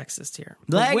to be sexist here.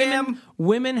 Leg him.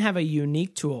 Women have a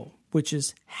unique tool, which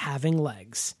is having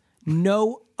legs.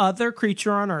 No other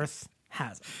creature on Earth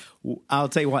has it. I'll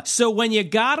tell you what. So when you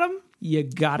got them, you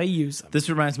gotta use them. This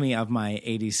reminds me of my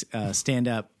 80s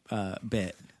stand-up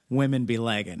bit. Women be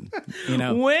legging.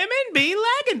 Women be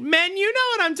legging. Men, you know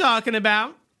what I'm talking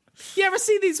about. You ever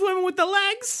see these women with the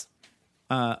legs?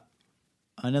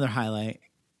 Another highlight,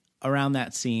 around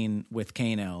that scene with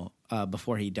Kano,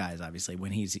 before he dies, obviously,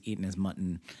 when he's eating his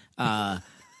mutton,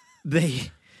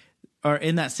 they are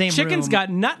in that same Chicken's room. got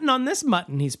nothing on this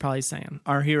mutton, he's probably saying.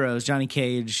 Our heroes, Johnny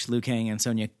Cage, Liu Kang, and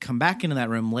Sonya, come back into that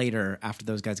room later after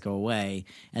those guys go away,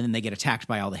 and then they get attacked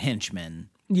by all the henchmen.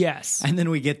 Yes. And then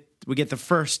we get the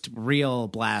first real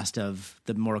blast of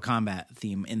the Mortal Kombat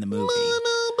theme in the movie.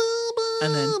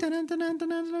 And then,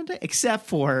 dun-dun-dun-dun-dun-dun-dun, except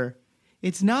for,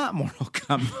 it's not Mortal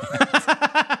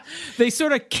Kombat. They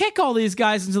sort of kick all these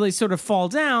guys until they sort of fall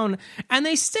down, and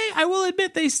they stay, I will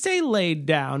admit, they stay laid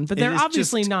down, but they're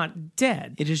obviously not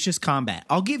dead. It is just combat.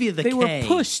 I'll give you the K. They were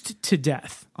pushed to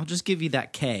death. I'll just give you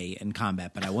that K in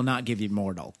combat, but I will not give you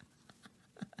mortal.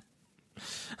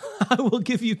 I will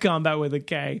give you combat with a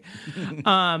K.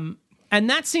 And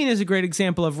that scene is a great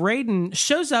example of Raiden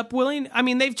shows up willing. I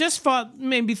mean, they've just fought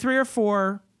maybe 3 or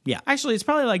 4. Yeah. Actually, it's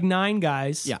probably like 9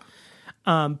 guys. Yeah.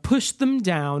 Pushed them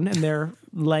down, and they're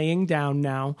laying down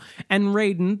now. And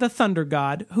Raiden, the Thunder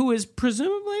God, who is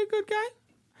presumably a good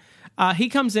guy, he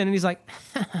comes in and he's like,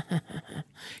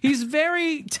 he's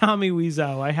very Tommy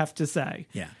Wiseau, I have to say.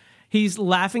 Yeah. He's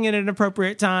laughing at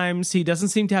inappropriate times. He doesn't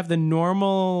seem to have the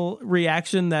normal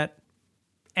reaction that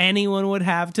anyone would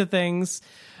have to things.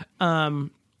 And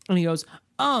he goes,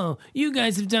 oh, you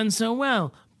guys have done so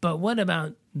well, but what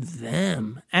about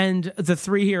them? And the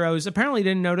 3 heroes apparently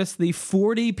didn't notice the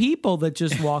 40 people that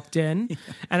just walked in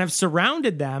and have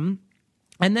surrounded them.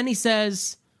 And then he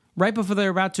says, right before they're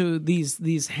about to,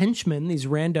 these henchmen, these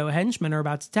rando henchmen are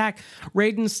about to attack,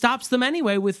 Raiden stops them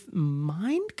anyway with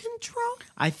mind control?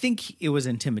 I think it was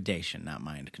intimidation, not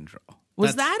mind control.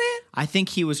 Was that it? I think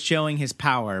he was showing his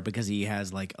power because he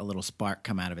has like a little spark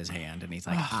come out of his hand, and he's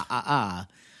like,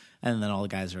 and then all the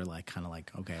guys are like, kind of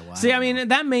like, okay, well. See, I mean,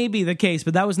 that may be the case,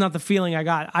 but that was not the feeling I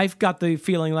got. I've got the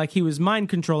feeling like he was mind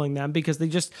controlling them because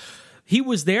he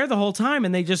was there the whole time,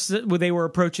 and they were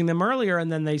approaching them earlier,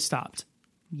 and then they stopped.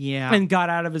 Yeah. And got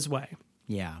out of his way.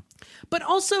 Yeah. But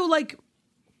also, like,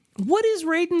 what is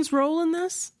Raiden's role in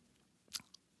this?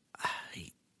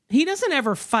 He doesn't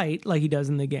ever fight like he does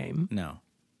in the game. No.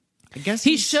 I guess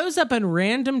he shows up at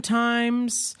random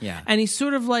times. Yeah. And he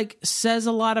sort of like says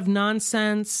a lot of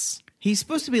nonsense. He's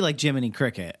supposed to be like Jiminy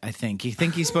Cricket, I think. You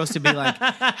think he's supposed to be like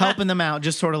helping them out,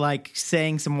 just sort of like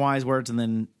saying some wise words and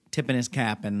then tipping his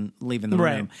cap and leaving the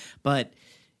room. But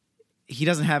he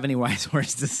doesn't have any wise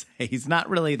words to say. He's not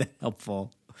really that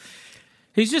helpful.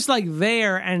 He's just like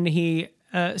there, and he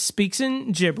speaks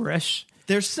in gibberish.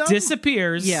 There's some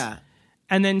disappears. Yeah.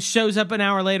 And then shows up an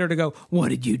hour later to go, what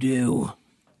did you do?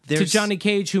 To Johnny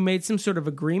Cage, who made some sort of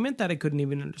agreement that I couldn't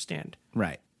even understand.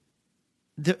 Right.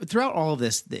 Throughout all of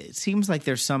this, it seems like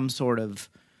there's some sort of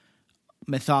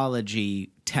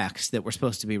mythology text that we're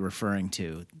supposed to be referring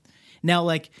to. Now,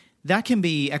 like, that can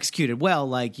be executed well.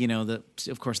 Like,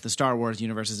 of course, the Star Wars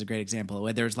universe is a great example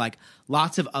where there's like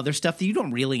lots of other stuff that you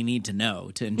don't really need to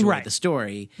know to enjoy the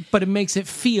story. But it makes it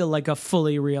feel like a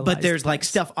fully realized But there's place. like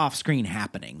stuff off screen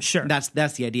happening. Sure. That's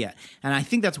the idea. And I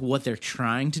think that's what they're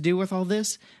trying to do with all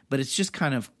this, but it's just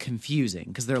kind of confusing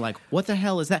because they're like, what the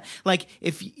hell is that? Like,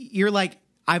 if you're like,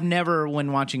 I've never,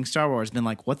 when watching Star Wars, been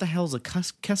like, "What the hell's a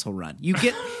Kessel Run?" You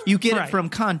get Right. it from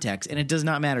context, and it does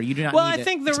not matter. You do not. Well, need I it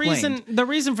think explained. the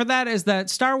reason for that is that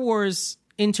Star Wars,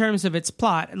 in terms of its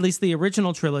plot, at least the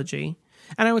original trilogy,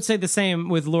 and I would say the same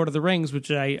with Lord of the Rings,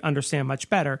 which I understand much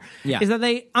better, is that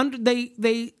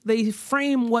they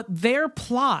frame what their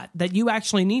plot that you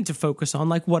actually need to focus on.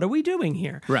 Like, what are we doing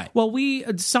here? Right. Well,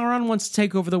 Sauron wants to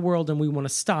take over the world, and we want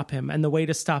to stop him, and the way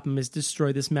to stop him is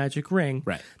destroy this magic ring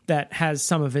Right. that has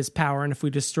some of his power, and if we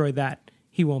destroy that,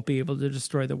 he won't be able to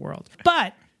destroy the world.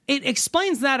 But it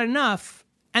explains that enough.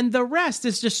 And the rest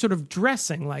is just sort of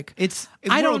dressing. Like,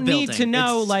 I don't world need to building.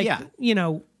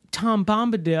 know, It's- Tom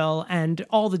Bombadil and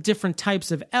all the different types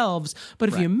of elves, but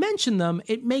if you Right. mention them,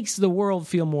 it makes the world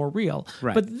feel more real.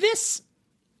 Right. But this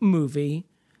movie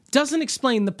doesn't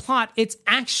explain the plot it's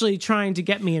actually trying to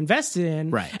get me invested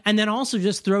in. Right. And then also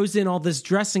just throws in all this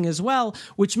dressing as well,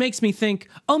 which makes me think,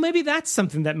 oh, maybe that's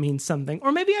something that means something.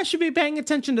 Or maybe I should be paying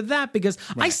attention to that because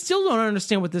I still don't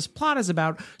understand what this plot is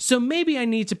about. So maybe I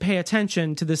need to pay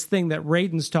attention to this thing that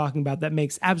Raiden's talking about that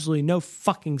makes absolutely no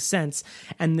fucking sense.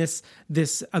 And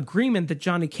this agreement that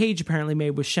Johnny Cage apparently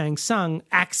made with Shang Tsung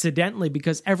accidentally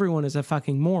because everyone is a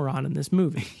fucking moron in this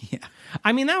movie. Yeah.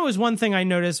 I mean, that was one thing I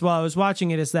noticed while I was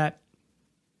watching it is that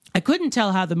I couldn't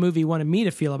tell how the movie wanted me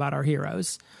to feel about our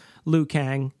heroes, Liu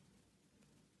Kang,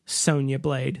 Sonya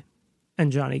Blade, and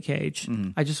Johnny Cage.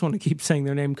 I just want to keep saying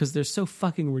their name because they're so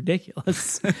fucking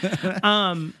ridiculous.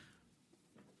 Because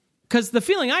the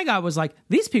feeling I got was like,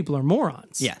 these people are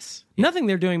morons. Yes. Nothing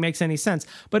they're doing makes any sense.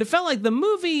 But it felt like the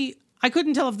movie, I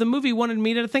couldn't tell if the movie wanted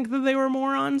me to think that they were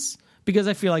morons because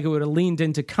I feel like it would have leaned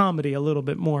into comedy a little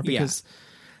bit more because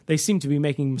they seem to be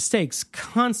making mistakes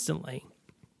constantly.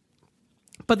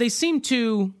 But they seem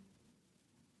to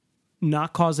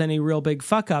not cause any real big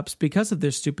fuck-ups because of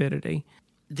their stupidity.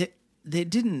 They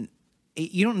didn't.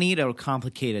 You don't need a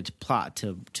complicated plot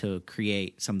to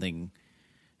create something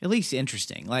at least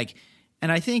interesting. Like,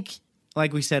 and I think,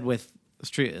 like we said with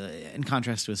in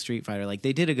contrast with Street Fighter, like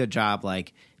they did a good job,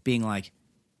 like being like,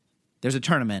 there's a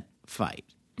tournament fight,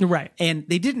 Right. and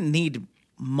they didn't need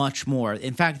much more.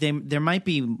 In fact, there might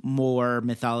be more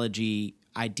mythology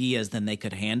ideas than they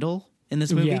could handle in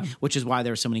this movie, which is why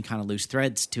there are so many kind of loose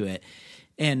threads to it.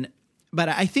 But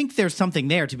I think there's something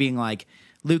there to being like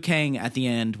Liu Kang at the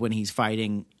end when he's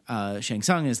fighting Shang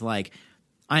Tsung is like,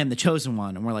 I am the chosen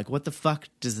one, and we're like, what the fuck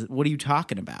what are you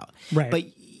talking about? Right.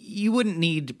 But you wouldn't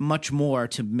need much more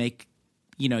to make.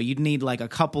 You'd need like a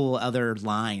couple other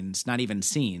lines, not even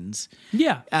scenes.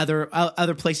 Yeah.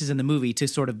 Other places in the movie to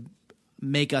sort of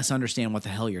make us understand what the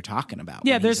hell you're talking about.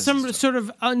 Yeah, there's some sort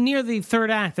of near the third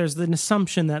act. There's an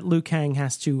assumption that Liu Kang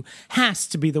has to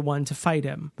be the one to fight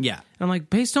him. Yeah, and I'm like,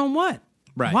 based on what?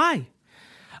 Right? Why?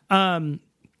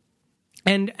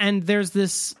 And there's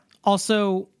this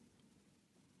also.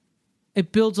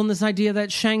 It builds on this idea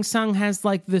that Shang Tsung has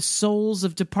like the souls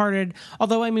of departed.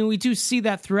 Although, I mean, we do see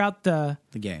that throughout the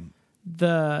game,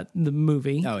 the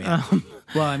movie. Oh yeah.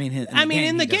 Well, I mean,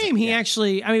 in the game, he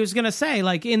actually. I was gonna say,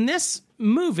 like in this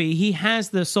movie, he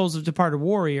has the souls of departed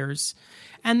warriors,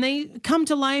 and they come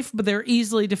to life, but they're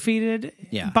easily defeated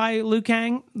by Liu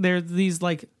Kang. They're these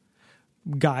like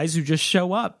guys who just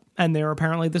show up. And they're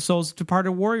apparently the souls of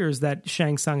departed warriors that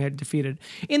Shang Tsung had defeated.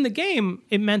 In the game,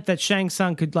 it meant that Shang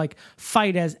Tsung could like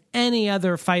fight as any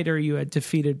other fighter you had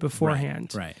defeated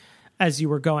beforehand, right? As you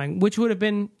were going, which would have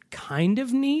been kind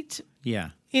of neat,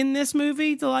 in this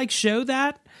movie to like show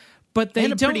that. But they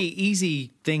and a don't. Pretty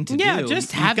easy thing to do. Yeah,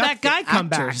 just have that guy come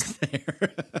back.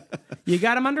 You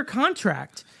got him under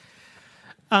contract.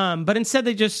 But instead,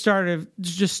 they just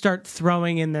start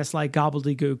throwing in this like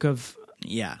gobbledygook of.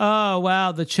 Yeah. Oh,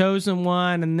 wow, the chosen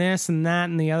one and this and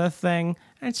that and the other thing.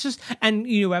 It's just, and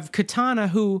you have Katana,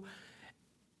 who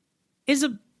is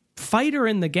a fighter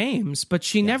in the games, but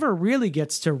she never really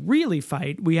gets to really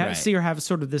fight. We see her have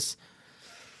sort of this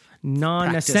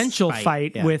non-essential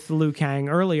fight with Liu Kang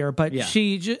earlier, but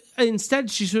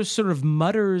instead she just sort of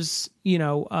mutters,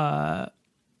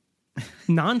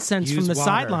 nonsense from the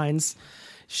sidelines.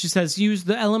 She says, use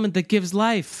the element that gives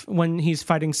life when he's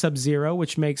fighting Sub-Zero,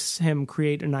 which makes him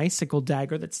create an icicle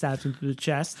dagger that stabs him through the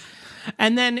chest.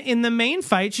 And then in the main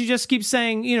fight, she just keeps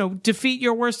saying, defeat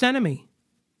your worst enemy.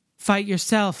 Fight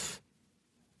yourself.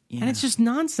 Yeah. And it's just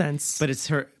nonsense. But it's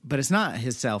her. But it's not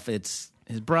his self. It's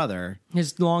his brother,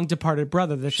 his long departed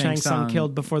brother that Shang Tsung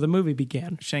killed before the movie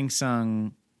began. Shang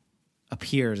Tsung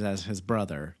appears as his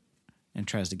brother and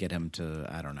tries to get him to,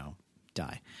 I don't know,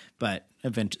 die. But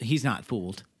eventually, he's not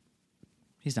fooled.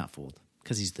 He's not fooled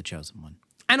because he's the chosen one.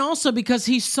 And also because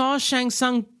he saw Shang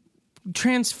Tsung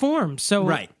transform. So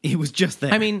right. He was just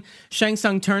there. I mean, Shang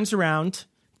Tsung turns around,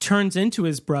 turns into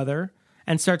his brother,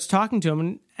 and starts talking to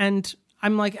him. And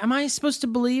I'm like, am I supposed to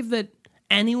believe that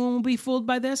anyone will be fooled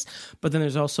by this? But then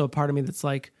there's also a part of me that's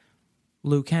like,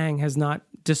 Liu Kang has not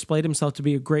displayed himself to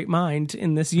be a great mind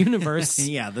in this universe.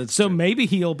 Yeah, that's so true. Maybe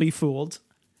he'll be fooled.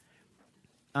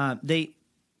 They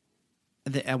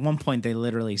at one point they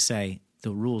literally say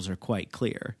the rules are quite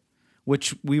clear,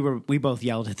 which we both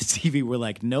yelled at the TV. We're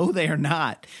like, no, they are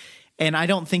not. And I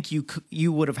don't think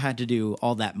you would have had to do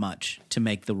all that much to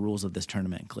make the rules of this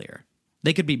tournament clear.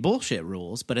 They could be bullshit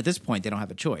rules, but at this point they don't have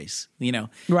a choice. You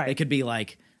know, right? They could be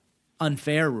like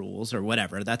unfair rules or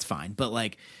whatever. That's fine, but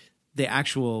like, the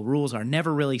actual rules are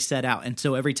never really set out. And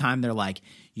so every time they're like,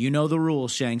 you know the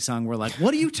rules, Shang Tsung, we're like,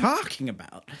 what are you talking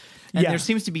about? And there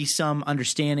seems to be some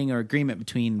understanding or agreement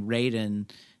between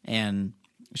Raiden and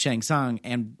Shang Tsung,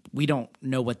 and we don't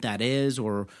know what that is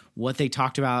or what they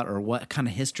talked about or what kind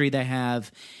of history they have.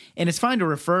 And it's fine to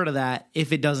refer to that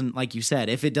if it doesn't, like you said,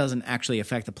 if it doesn't actually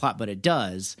affect the plot, but it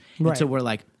does. Right. And so we're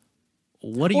like,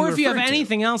 what are you Or if you have referring to?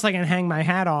 anything else I can hang my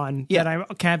hat on that I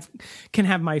can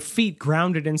have my feet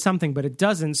grounded in something, but it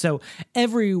doesn't. So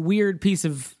every weird piece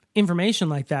of information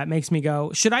like that makes me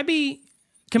go, should I be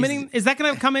committing? Is that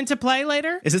going to come into play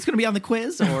later? Is this going to be on the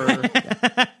quiz? Or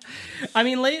I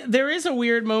mean, there is a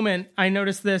weird moment. I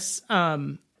noticed this,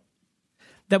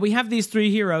 that we have these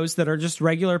three heroes that are just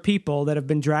regular people that have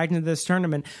been dragged into this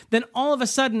tournament. Then all of a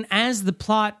sudden, as the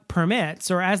plot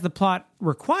permits or as the plot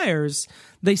requires,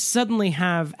 they suddenly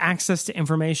have access to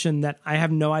information that I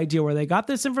have no idea where they got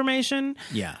this information.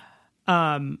 yeah.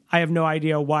 I have no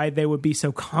idea why they would be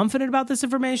so confident about this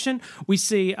information. We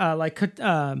see, I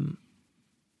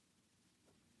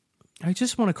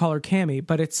just want to call her Cammy,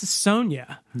 but it's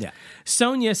Sonya. Yeah.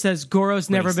 Sonya says Goro's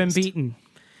never been beaten.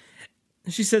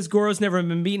 She says Goro's never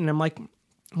been beaten. I'm like,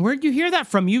 where'd you hear that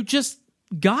from? You just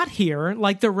got here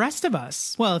like the rest of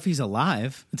us. Well, if he's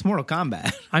alive, it's Mortal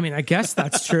Kombat. I mean, I guess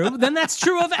that's true. Then that's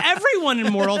true of everyone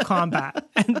in Mortal Kombat.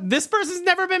 And this person's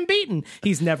never been beaten.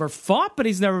 He's never fought, but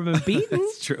he's never been beaten.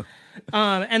 It's true.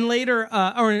 And later,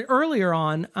 or earlier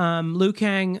on, Liu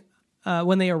Kang,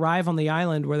 when they arrive on the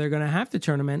island where they're going to have the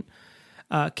tournament,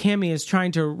 Cammy is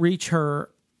trying to reach her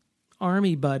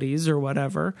army buddies or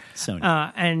whatever.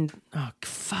 Sonya. And, oh,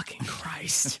 fucking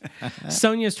Christ.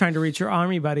 Sonya's trying to reach her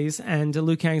army buddies, and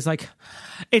Liu Kang's like,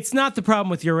 it's not the problem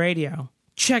with your radio.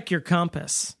 Check your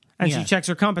compass. And she checks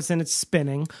her compass, and it's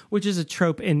spinning, which is a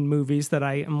trope in movies that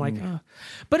I am like, oh.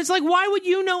 But it's like, why would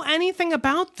you know anything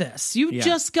about this? You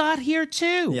just got here,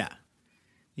 too. Yeah.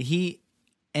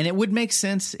 And it would make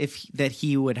sense that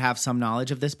he would have some knowledge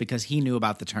of this because he knew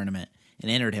about the tournament and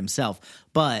entered himself.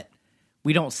 But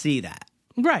we don't see that.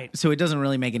 Right. So it doesn't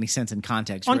really make any sense in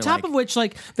context. On top of which,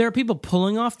 like, there are people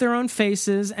pulling off their own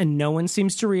faces and no one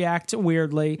seems to react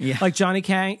weirdly. Yeah. Like Johnny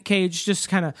Cage just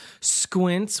kind of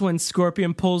squints when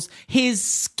Scorpion pulls his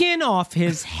skin off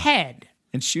his head.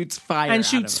 And shoots fire And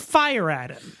shoots fire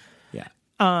at him. Yeah.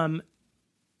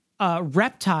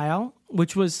 Reptile,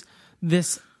 which was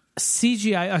this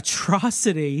CGI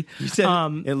atrocity. You said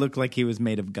it looked like he was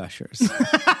made of gushers.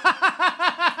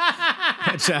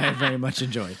 Which I very much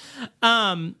enjoyed.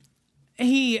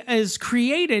 He is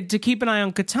created to keep an eye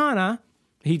on Katana.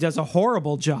 He does a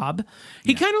horrible job.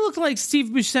 He kind of looked like Steve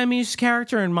Buscemi's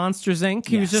character in Monsters, Inc.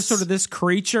 He was just sort of this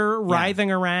creature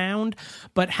writhing around,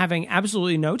 but having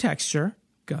absolutely no texture.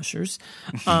 Gushers.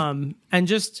 And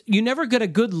just, you never get a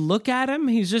good look at him.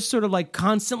 He's just sort of like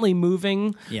constantly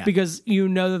moving because you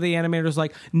know that the animator's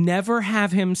like, never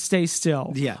have him stay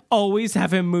still. Yeah. Always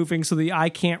have him moving so the eye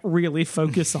can't really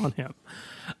focus on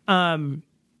him.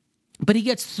 But he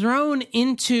gets thrown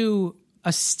into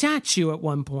a statue at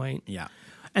one point. Yeah.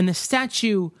 And the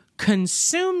statue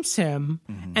consumes him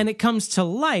and it comes to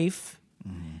life.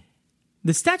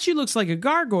 The statue looks like a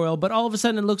gargoyle, but all of a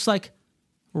sudden it looks like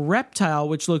Reptile,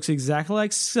 which looks exactly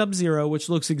like Sub-Zero, which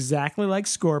looks exactly like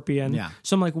Scorpion. Yeah.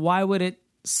 So I'm like, why would it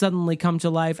suddenly come to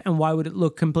life and why would it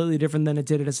look completely different than it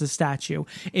did as a statue?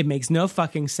 It makes no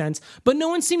fucking sense, but no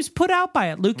one seems put out by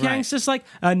it. Liu Kang's just like,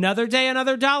 another day,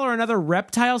 another dollar, another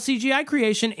Reptile CGI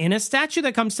creation in a statue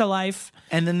that comes to life.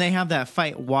 And then they have that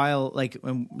fight while, like,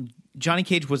 Johnny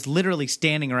Cage was literally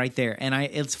standing right there. And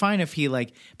it's fine if he,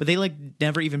 like, but they, like,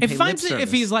 never even pay lip service.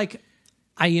 If he's like,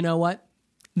 you know what?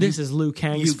 This is Liu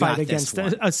Kang's fight against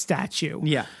a statue.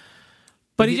 Yeah.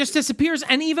 But he just disappears,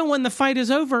 and even when the fight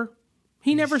is over,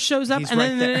 he never shows up. And right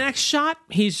then in there. the next shot,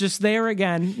 he's just there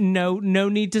again. No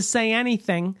need to say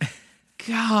anything.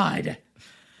 God.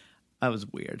 That was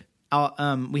weird.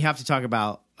 We have to talk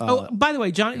about. By the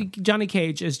way, Johnny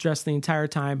Cage is dressed the entire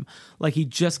time like he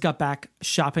just got back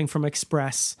shopping from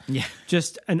Express. Yeah.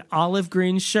 Just an olive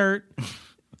green shirt,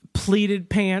 pleated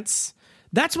pants.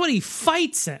 That's what he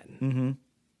fights in. Mm-hmm.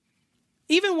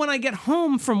 Even when I get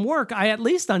home from work, I at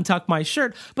least untuck my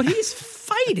shirt, but he's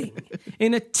fighting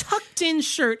in a tucked-in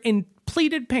shirt in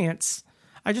pleated pants.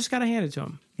 I just got to hand it to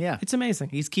him. Yeah. It's amazing.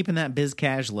 He's keeping that biz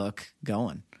cash look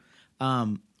going.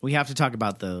 We have to talk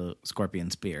about the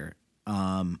scorpion spear.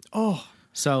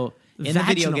 So in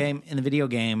the video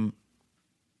game,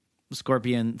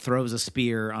 Scorpion throws a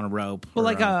spear on a rope. Well,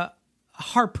 like a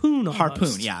harpoon almost.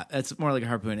 Harpoon, yeah. It's more like a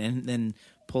harpoon, and then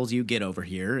pulls you, get over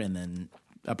here, and then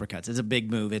uppercuts. It's a big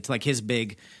move. It's like his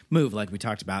big move, like we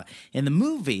talked about. In the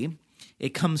movie, it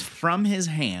comes from his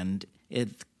hand. A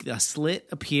slit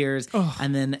appears,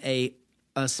 and then a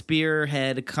spear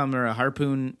head or a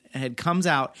harpoon head comes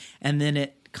out, and then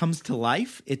it comes to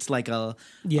life. It's like a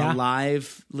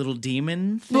live little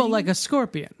demon thing. Well, like a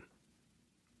scorpion.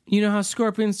 You know how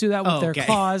scorpions do that with their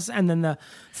claws, and then the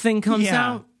thing comes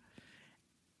out?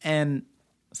 And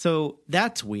so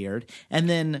that's weird. And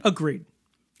then Agreed.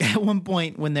 At one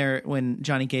point when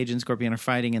Johnny Cage and Scorpion are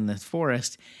fighting in the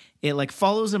forest, it like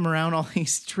follows him around all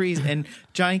these trees, and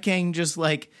Johnny Cage just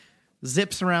like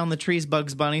zips around the trees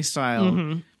Bugs Bunny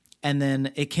style, and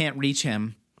then it can't reach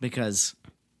him because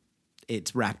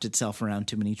it's wrapped itself around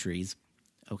too many trees.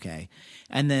 Okay.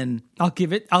 And then I'll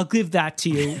give that to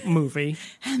you, movie.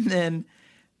 And then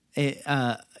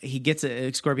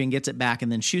Scorpion gets it back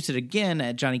and then shoots it again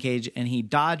at Johnny Cage, and he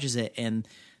dodges it, and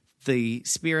the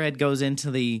spearhead goes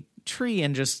into the tree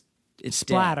and just it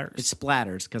splatters. It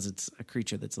splatters because it's a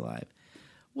creature that's alive.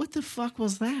 What the fuck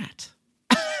was that?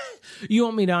 You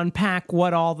want me to unpack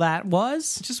what all that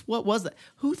was? Just what was that?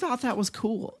 Who thought that was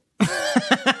cool?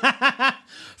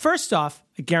 First off,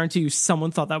 I guarantee you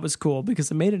someone thought that was cool because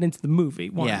it made it into the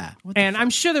movie. One. Yeah. And I'm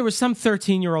sure there was some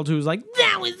 13-year-old who was like,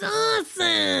 that was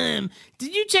awesome.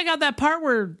 Did you check out that part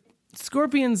where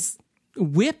Scorpion's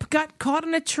whip got caught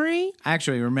in a tree? I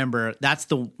actually remember, that's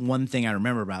the one thing I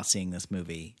remember about seeing this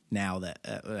movie now that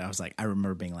I was like, I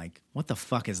remember being like, what the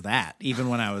fuck is that? Even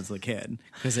when I was a kid.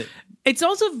 Because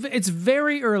it's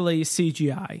very early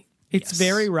CGI. It's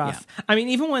very rough. Yeah. I mean,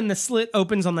 even when the slit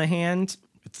opens on the hand,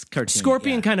 it's cartoony,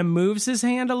 Scorpion kind of moves his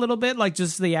hand a little bit, like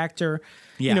just the actor,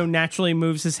 naturally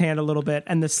moves his hand a little bit,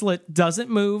 and the slit doesn't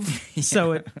move,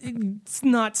 so it's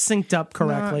not synced up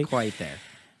correctly. Not quite there.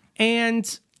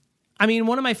 And I mean,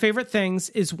 one of my favorite things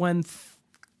is when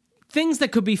things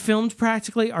that could be filmed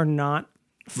practically are not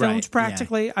filmed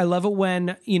practically. Yeah. I love it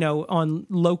when, on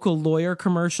local lawyer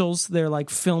commercials, they're like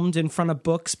filmed in front of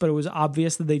books, but it was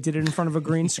obvious that they did it in front of a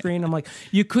green screen. I'm like,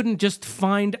 you couldn't just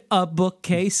find a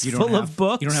bookcase full of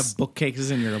books. You don't have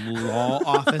bookcases in your law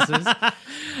offices?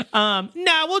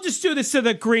 No, we'll just do this to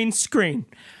the green screen.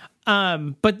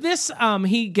 But this,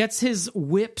 he gets his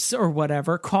whips or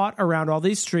whatever caught around all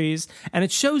these trees, and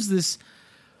it shows this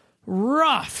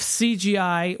rough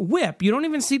CGI whip. You don't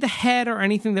even see the head or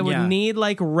anything that would need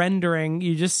like rendering.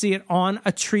 You just see it on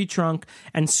a tree trunk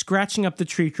and scratching up the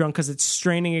tree trunk because it's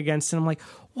straining against it. I'm like,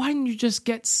 why didn't you just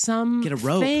get a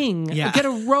rope? Get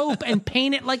a rope and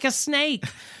paint it like a snake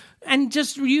and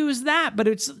just use that? But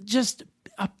it's just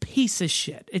a piece of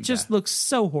shit. It just looks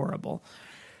so horrible.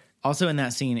 Also in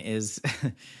that scene is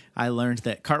I learned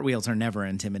that cartwheels are never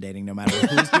intimidating no matter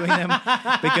who's doing them,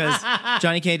 because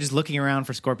Johnny Cage is looking around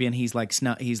for Scorpion. He's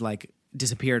like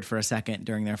disappeared for a second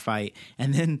during their fight,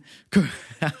 and then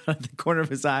out of the corner of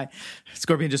his eye,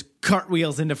 Scorpion just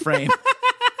cartwheels into frame.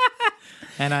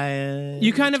 And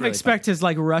you kind of expect his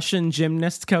like Russian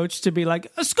gymnast coach to be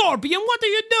like, Scorpion, what are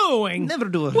you doing?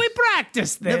 We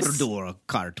practice this. Never do a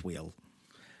cartwheel.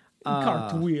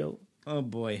 Cartwheel. Oh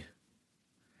boy.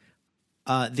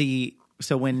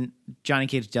 So when Johnny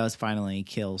Cage does finally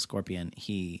kill Scorpion,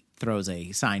 he throws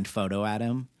a signed photo at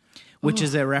him, which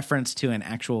is a reference to an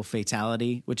actual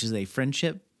fatality, which is a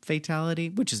friendship fatality,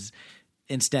 which is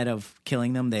instead of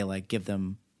killing them,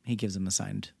 he gives them a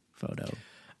signed photo.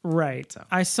 Right. So.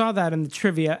 I saw that in the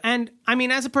trivia. And I mean,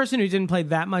 as a person who didn't play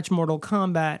that much Mortal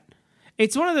Kombat,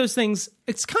 it's one of those things,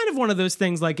 it's kind of one of those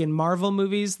things like in Marvel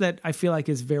movies that I feel like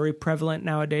is very prevalent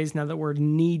nowadays, now that we're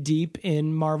knee deep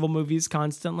in Marvel movies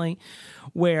constantly,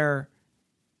 where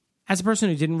as a person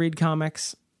who didn't read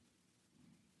comics,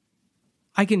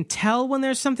 I can tell when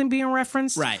there's something being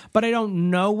referenced, but I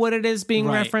don't know what it is being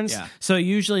referenced. Yeah. So I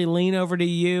usually lean over to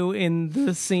you in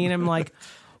the scene and I'm like,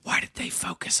 why did they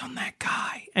focus on that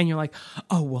guy? And you're like,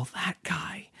 oh, well, that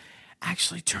guy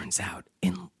actually turns out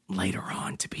later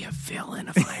on to be a villain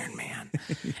of Iron Man.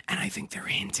 And I think they're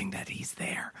hinting that he's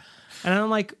there. And I'm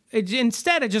like,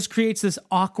 instead, it just creates this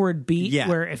awkward beat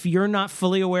where if you're not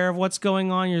fully aware of what's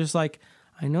going on, you're just like,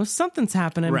 I know something's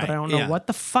happening, but I don't know what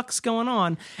the fuck's going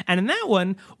on. And in that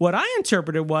one, what I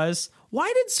interpreted was,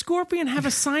 why did Scorpion have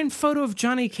a signed photo of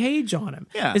Johnny Cage on him?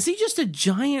 Yeah. Is he just a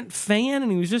giant fan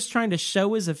and he was just trying to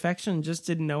show his affection and just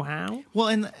didn't know how? Well,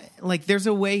 and like there's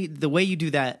a way, the way you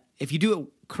do that, if you do it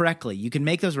correctly, you can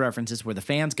make those references where the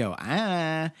fans go,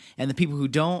 and the people who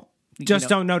don't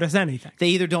don't notice anything. They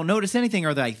either don't notice anything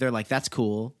or they're like, that's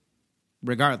cool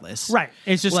regardless. Right.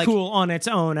 It's just like, cool on its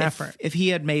own effort. If he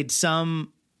had made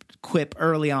some quip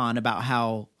early on about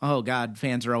how, oh God,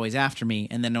 fans are always after me,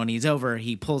 and then when he's over,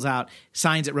 he pulls out,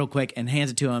 signs it real quick, and hands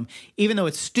it to him. Even though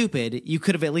it's stupid, you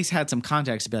could have at least had some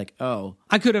context to be like, oh.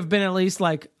 I could have been at least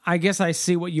like, I guess I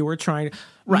see what you were trying to...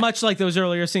 Right. Much like those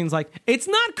earlier scenes, like, it's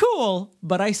not cool,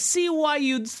 but I see why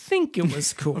you'd think it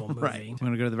was cool. Movie. Right. You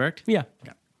want to go to the verdict? Yeah.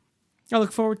 Okay. I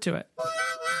look forward to it.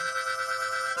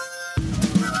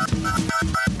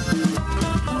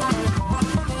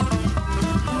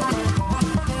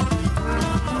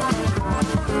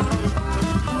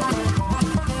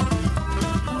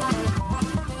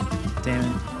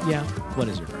 Damon, yeah. What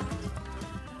is your verdict?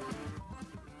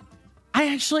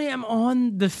 I actually am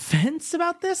on the fence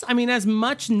about this. I mean, as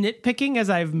much nitpicking as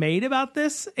I've made about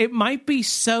this, it might be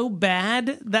so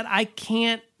bad that I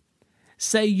can't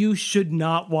say you should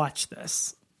not watch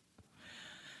this.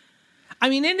 I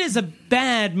mean, it is a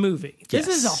bad movie. This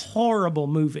is a horrible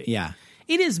movie. Yeah.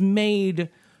 It is made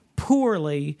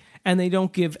poorly, and they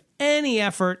don't give any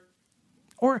effort.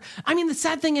 Or, I mean, the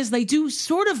sad thing is they do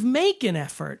sort of make an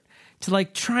effort to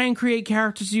like try and create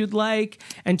characters you'd like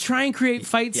and try and create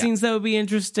fight scenes that would be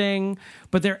interesting,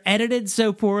 but they're edited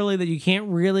so poorly that you can't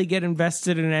really get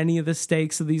invested in any of the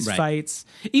stakes of these fights.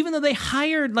 Even though they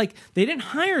hired, like, they didn't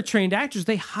hire trained actors,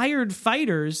 they hired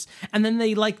fighters, and then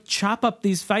they like chop up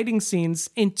these fighting scenes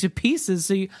into pieces.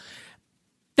 So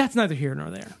that's neither here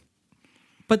nor there.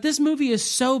 But this movie is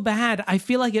so bad, I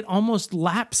feel like it almost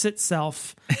laps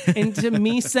itself into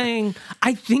me saying,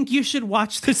 I think you should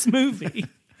watch this movie.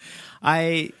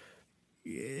 I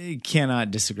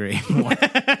cannot disagree more.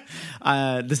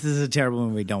 This is a terrible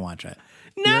movie. Don't watch it.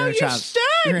 No, you should.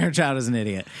 Your inner child is an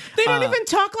idiot. They don't even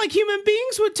talk like human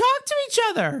beings would talk to each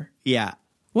other. Yeah.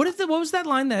 What was that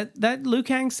line that Liu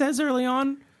Kang says early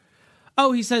on?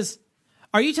 Oh, he says,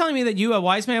 are you telling me that you, a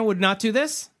wise man, would not do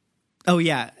this? Oh,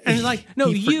 yeah. And he's like, no,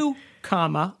 you,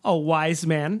 comma, a wise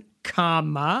man,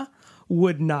 comma,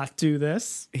 would not do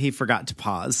this. He forgot to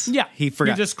pause. Yeah. He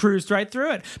forgot. He just cruised right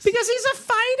through it. Because he's a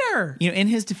fighter. You know, in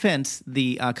his defense,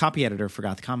 the copy editor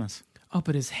forgot the commas. Oh,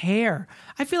 but his hair.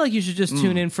 I feel like you should just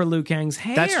tune in for Liu Kang's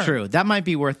hair. That's true. That might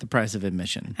be worth the price of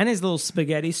admission. And his little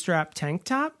spaghetti strap tank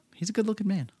top. He's a good-looking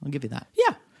man. I'll give you that.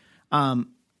 Yeah.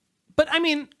 But, I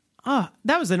mean,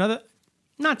 that was another...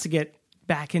 Not to get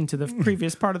back into the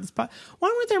previous part of this pod. Why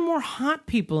weren't there more hot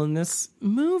people in this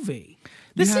movie?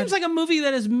 This seems like a movie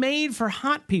that is made for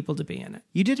hot people to be in it.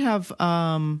 You did have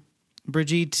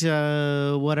Brigitte,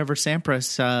 whatever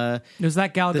Sampras. Was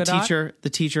that Gal Gadot? The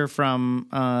teacher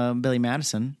from Billy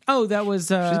Madison. Oh, that was... She's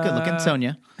good looking.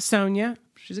 Sonia.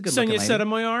 She's a good looking lady. Sonia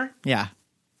Sotomayor. Yeah.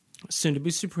 Soon to be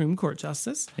Supreme Court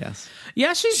Justice. Yes.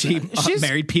 Yeah, she's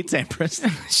married Pete Sampras.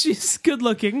 She's good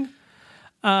looking.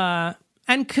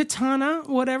 And Katana,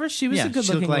 whatever, she was a good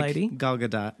looking like lady. Gal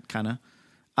Gadot, kind of.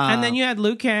 And then you had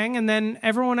Liu Kang, and then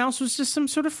everyone else was just some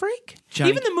sort of freak.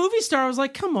 Even the movie star was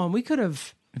like, come on, we could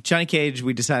have... Johnny Cage,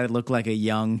 we decided looked like a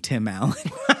young Tim Allen.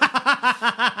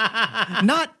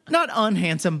 not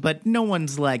unhandsome, but no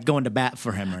one's like going to bat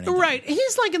for him or anything. Right.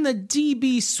 He's like in the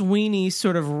D.B. Sweeney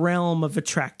sort of realm of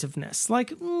attractiveness.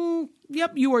 Like,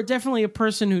 yep, you are definitely a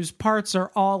person whose parts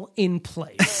are all in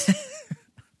place.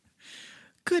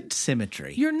 Good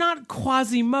symmetry. You're not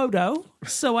Quasimodo,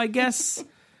 so I guess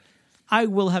I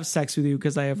will have sex with you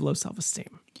because I have low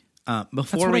self-esteem.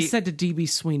 That's what I said to D.B.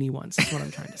 Sweeney once. That's what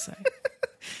I'm trying to say.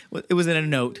 It was in a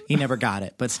note. He never got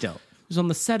it, but still. It was on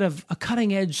the set of A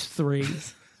Cutting Edge 3,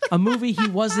 a movie he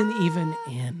wasn't even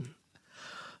in.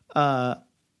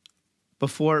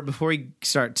 Before we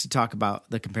start to talk about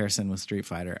the comparison with Street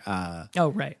Fighter. Oh,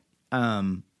 right.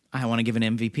 I want to give an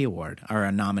MVP award or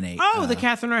a nominate. Oh, the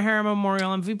Catherine O'Hara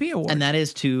Memorial MVP Award. And that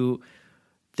is to...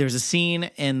 There's a scene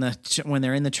in when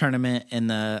they're in the tournament in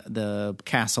the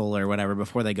castle or whatever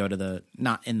before they go to the...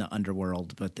 Not in the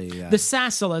underworld, but the... The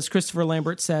Sassel, as Christopher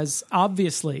Lambert says,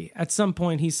 obviously, at some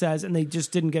point he says, and they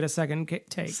just didn't get a second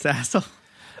take. Sassel?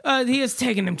 He has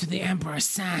taken him to the Emperor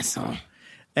Sassel.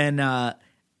 And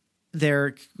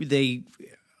they're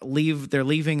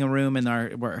leaving a room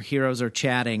and where our heroes are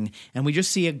chatting, and we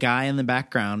just see a guy in the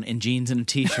background in jeans and a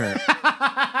t-shirt.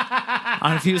 I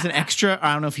don't know if he was an extra.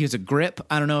 I don't know if he was a grip.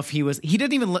 I don't know if he was. He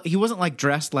didn't even. He wasn't like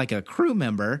dressed like a crew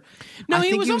member. No, I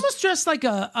he think was almost dressed like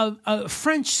a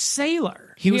French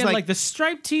sailor. He was had like the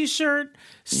striped t-shirt,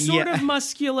 sort Yeah. of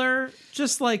muscular,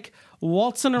 just like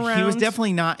waltzing around. He was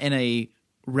definitely not in a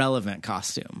relevant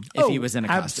costume. If he was in a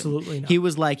costume, absolutely not. He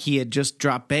was like he had just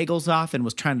dropped bagels off and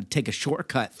was trying to take a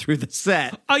shortcut through the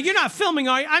set. Oh, you're not filming,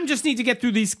 are you? I just need to get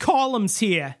through these columns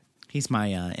here. He's my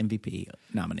MVP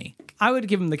nominee. I would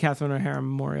give him the Catherine O'Hara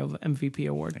Memorial MVP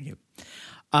Award. Thank you.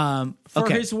 For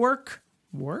Okay. his work?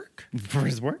 For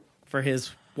his work? For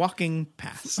his walking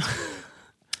past.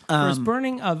 For his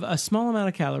burning of a small amount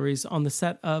of calories on the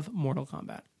set of Mortal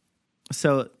Kombat.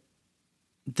 So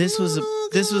this was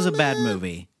a bad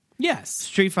movie. Yes.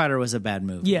 Street Fighter was a bad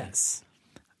movie. Yes.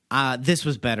 This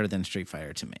was better than Street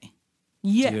Fighter to me.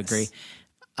 Yes. Do you agree?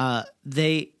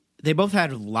 They both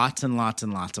had lots and lots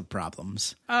and lots of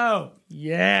problems. Oh,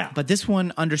 yeah. But this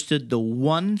one understood the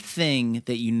one thing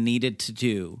that you needed to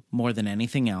do more than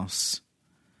anything else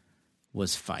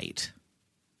was fight.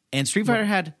 And Street Fighter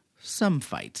had some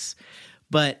fights,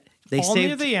 but they All saved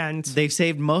near the end. They've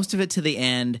saved most of it to the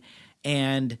end,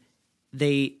 and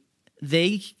they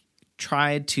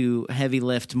tried to heavy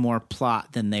lift more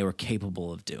plot than they were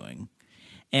capable of doing.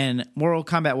 And Mortal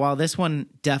Kombat, while this one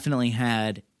definitely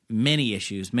had many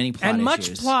issues, many plot and issues.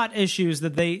 much plot issues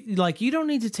that they like. You don't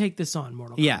need to take this on,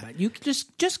 Mortal Yeah. Kombat. You can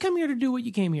just come here to do what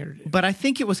you came here to do. But I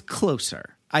think it was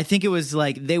closer. I think it was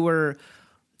like they were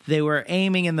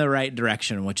aiming in the right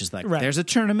direction, which is like Right. there's a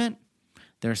tournament,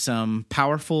 there's some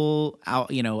powerful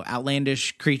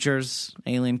outlandish creatures,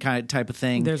 alien kind type of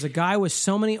thing. There's a guy with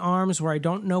so many arms where I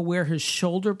don't know where his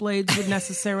shoulder blades would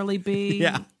necessarily be.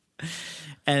 Yeah.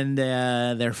 And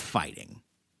they're fighting.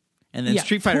 And then Yeah,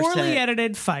 Street Fighter poorly said,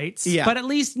 edited fights, Yeah. but at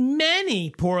least many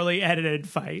poorly edited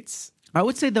fights. I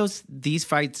would say these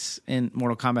fights in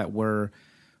Mortal Kombat were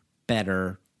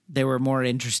better. They were more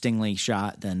interestingly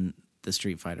shot than the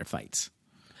Street Fighter fights.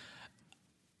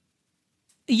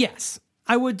 Yes,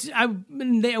 I would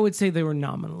say they were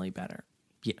nominally better.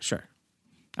 Yeah, sure.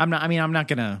 I'm not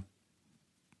gonna.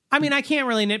 I mean, I can't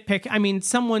really nitpick. I mean,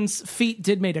 someone's feet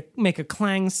did make a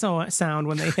clang sound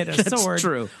when they hit a That's sword,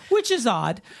 true. which is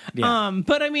odd. Yeah.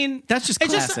 But I mean, That's just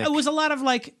classic. it was a lot of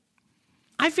like.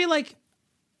 I feel like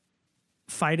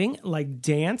fighting, like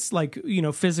dance, like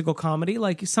physical comedy.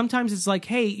 Like sometimes it's like,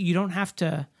 hey, you don't have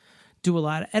to do a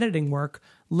lot of editing work.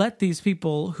 Let these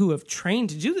people who have trained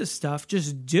to do this stuff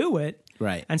just do it,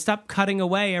 Right. And stop cutting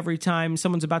away every time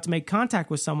someone's about to make contact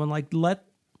with someone. Like let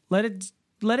it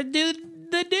do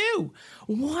the do.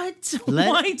 What?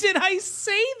 Why did I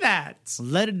say that?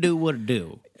 Let it do what it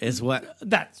do is what.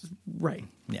 That's right.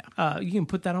 Yeah. You can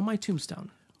put that on my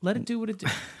tombstone. Let it do what it do.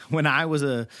 When I was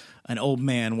an old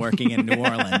man working in New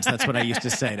Orleans, that's what I used to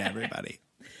say to everybody.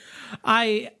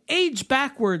 I age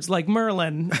backwards like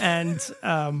Merlin, and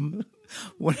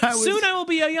When I was, soon I will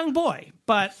be a young boy.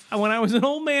 But when I was an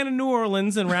old man in New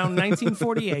Orleans in around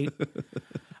 1948,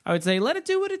 I would say, let it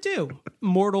do what it do.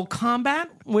 Mortal Kombat,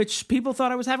 which people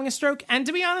thought I was having a stroke, and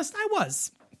to be honest, I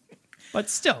was. But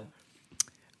still.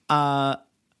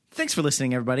 thanks for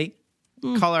listening, everybody.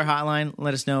 Call our hotline.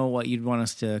 Let us know what you'd want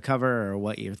us to cover or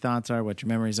what your thoughts are, what your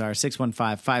memories are.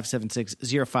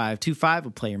 615-576-0525.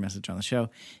 We'll play your message on the show.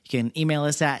 You can email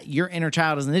us at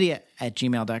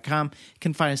yourinnerchildisanidiot@gmail.com. You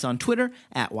can find us on Twitter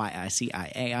at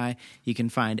YICIAI. You can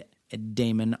find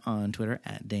Damon on Twitter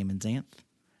at DamonZanth.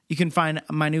 You can find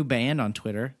my new band on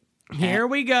Twitter. Here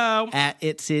we go. At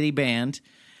It City Band.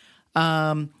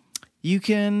 You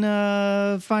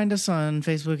can find us on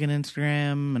Facebook and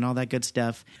Instagram and all that good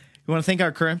stuff. We want to thank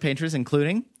our current patrons,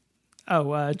 including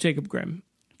Jacob Grimm.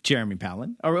 Jeremy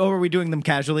Palin. Or are we doing them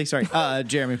casually? Sorry,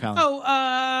 Jeremy Palin.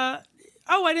 I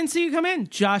didn't see you come in.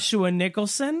 Joshua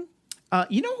Nicholson.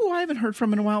 You know who I haven't heard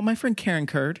from in a while? My friend Karen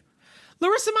Kurd.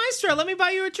 Larissa Maestro, let me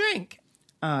buy you a drink.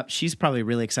 She's probably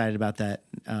really excited about that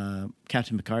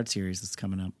Captain Picard series that's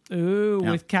coming up. Ooh,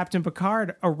 Yeah. with Captain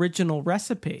Picard, original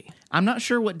recipe. I'm not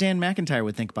sure what Dan McIntyre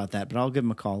would think about that, but I'll give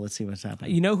him a call. Let's see what's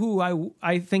happening. You know who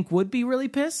I think would be really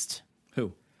pissed?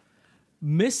 Who?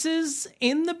 Mrs.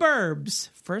 in the Burbs.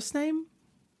 First name?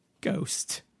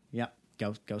 Ghost. Yeah,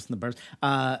 Ghost in the Birds.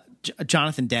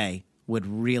 Jonathan Day would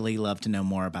really love to know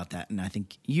more about that, and I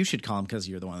think you should call him because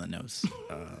you're the one that knows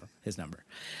his number.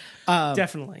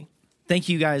 Definitely. Thank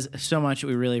you guys so much.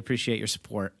 We really appreciate your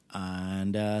support.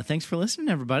 And thanks for listening,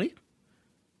 everybody.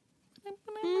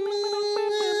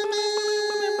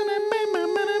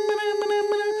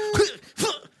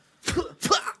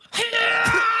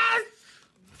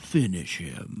 finish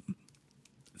him.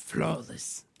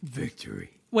 Flawless victory.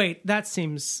 Wait, that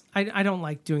seems... I don't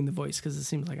like doing the voice because it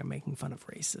seems like I'm making fun of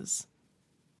races.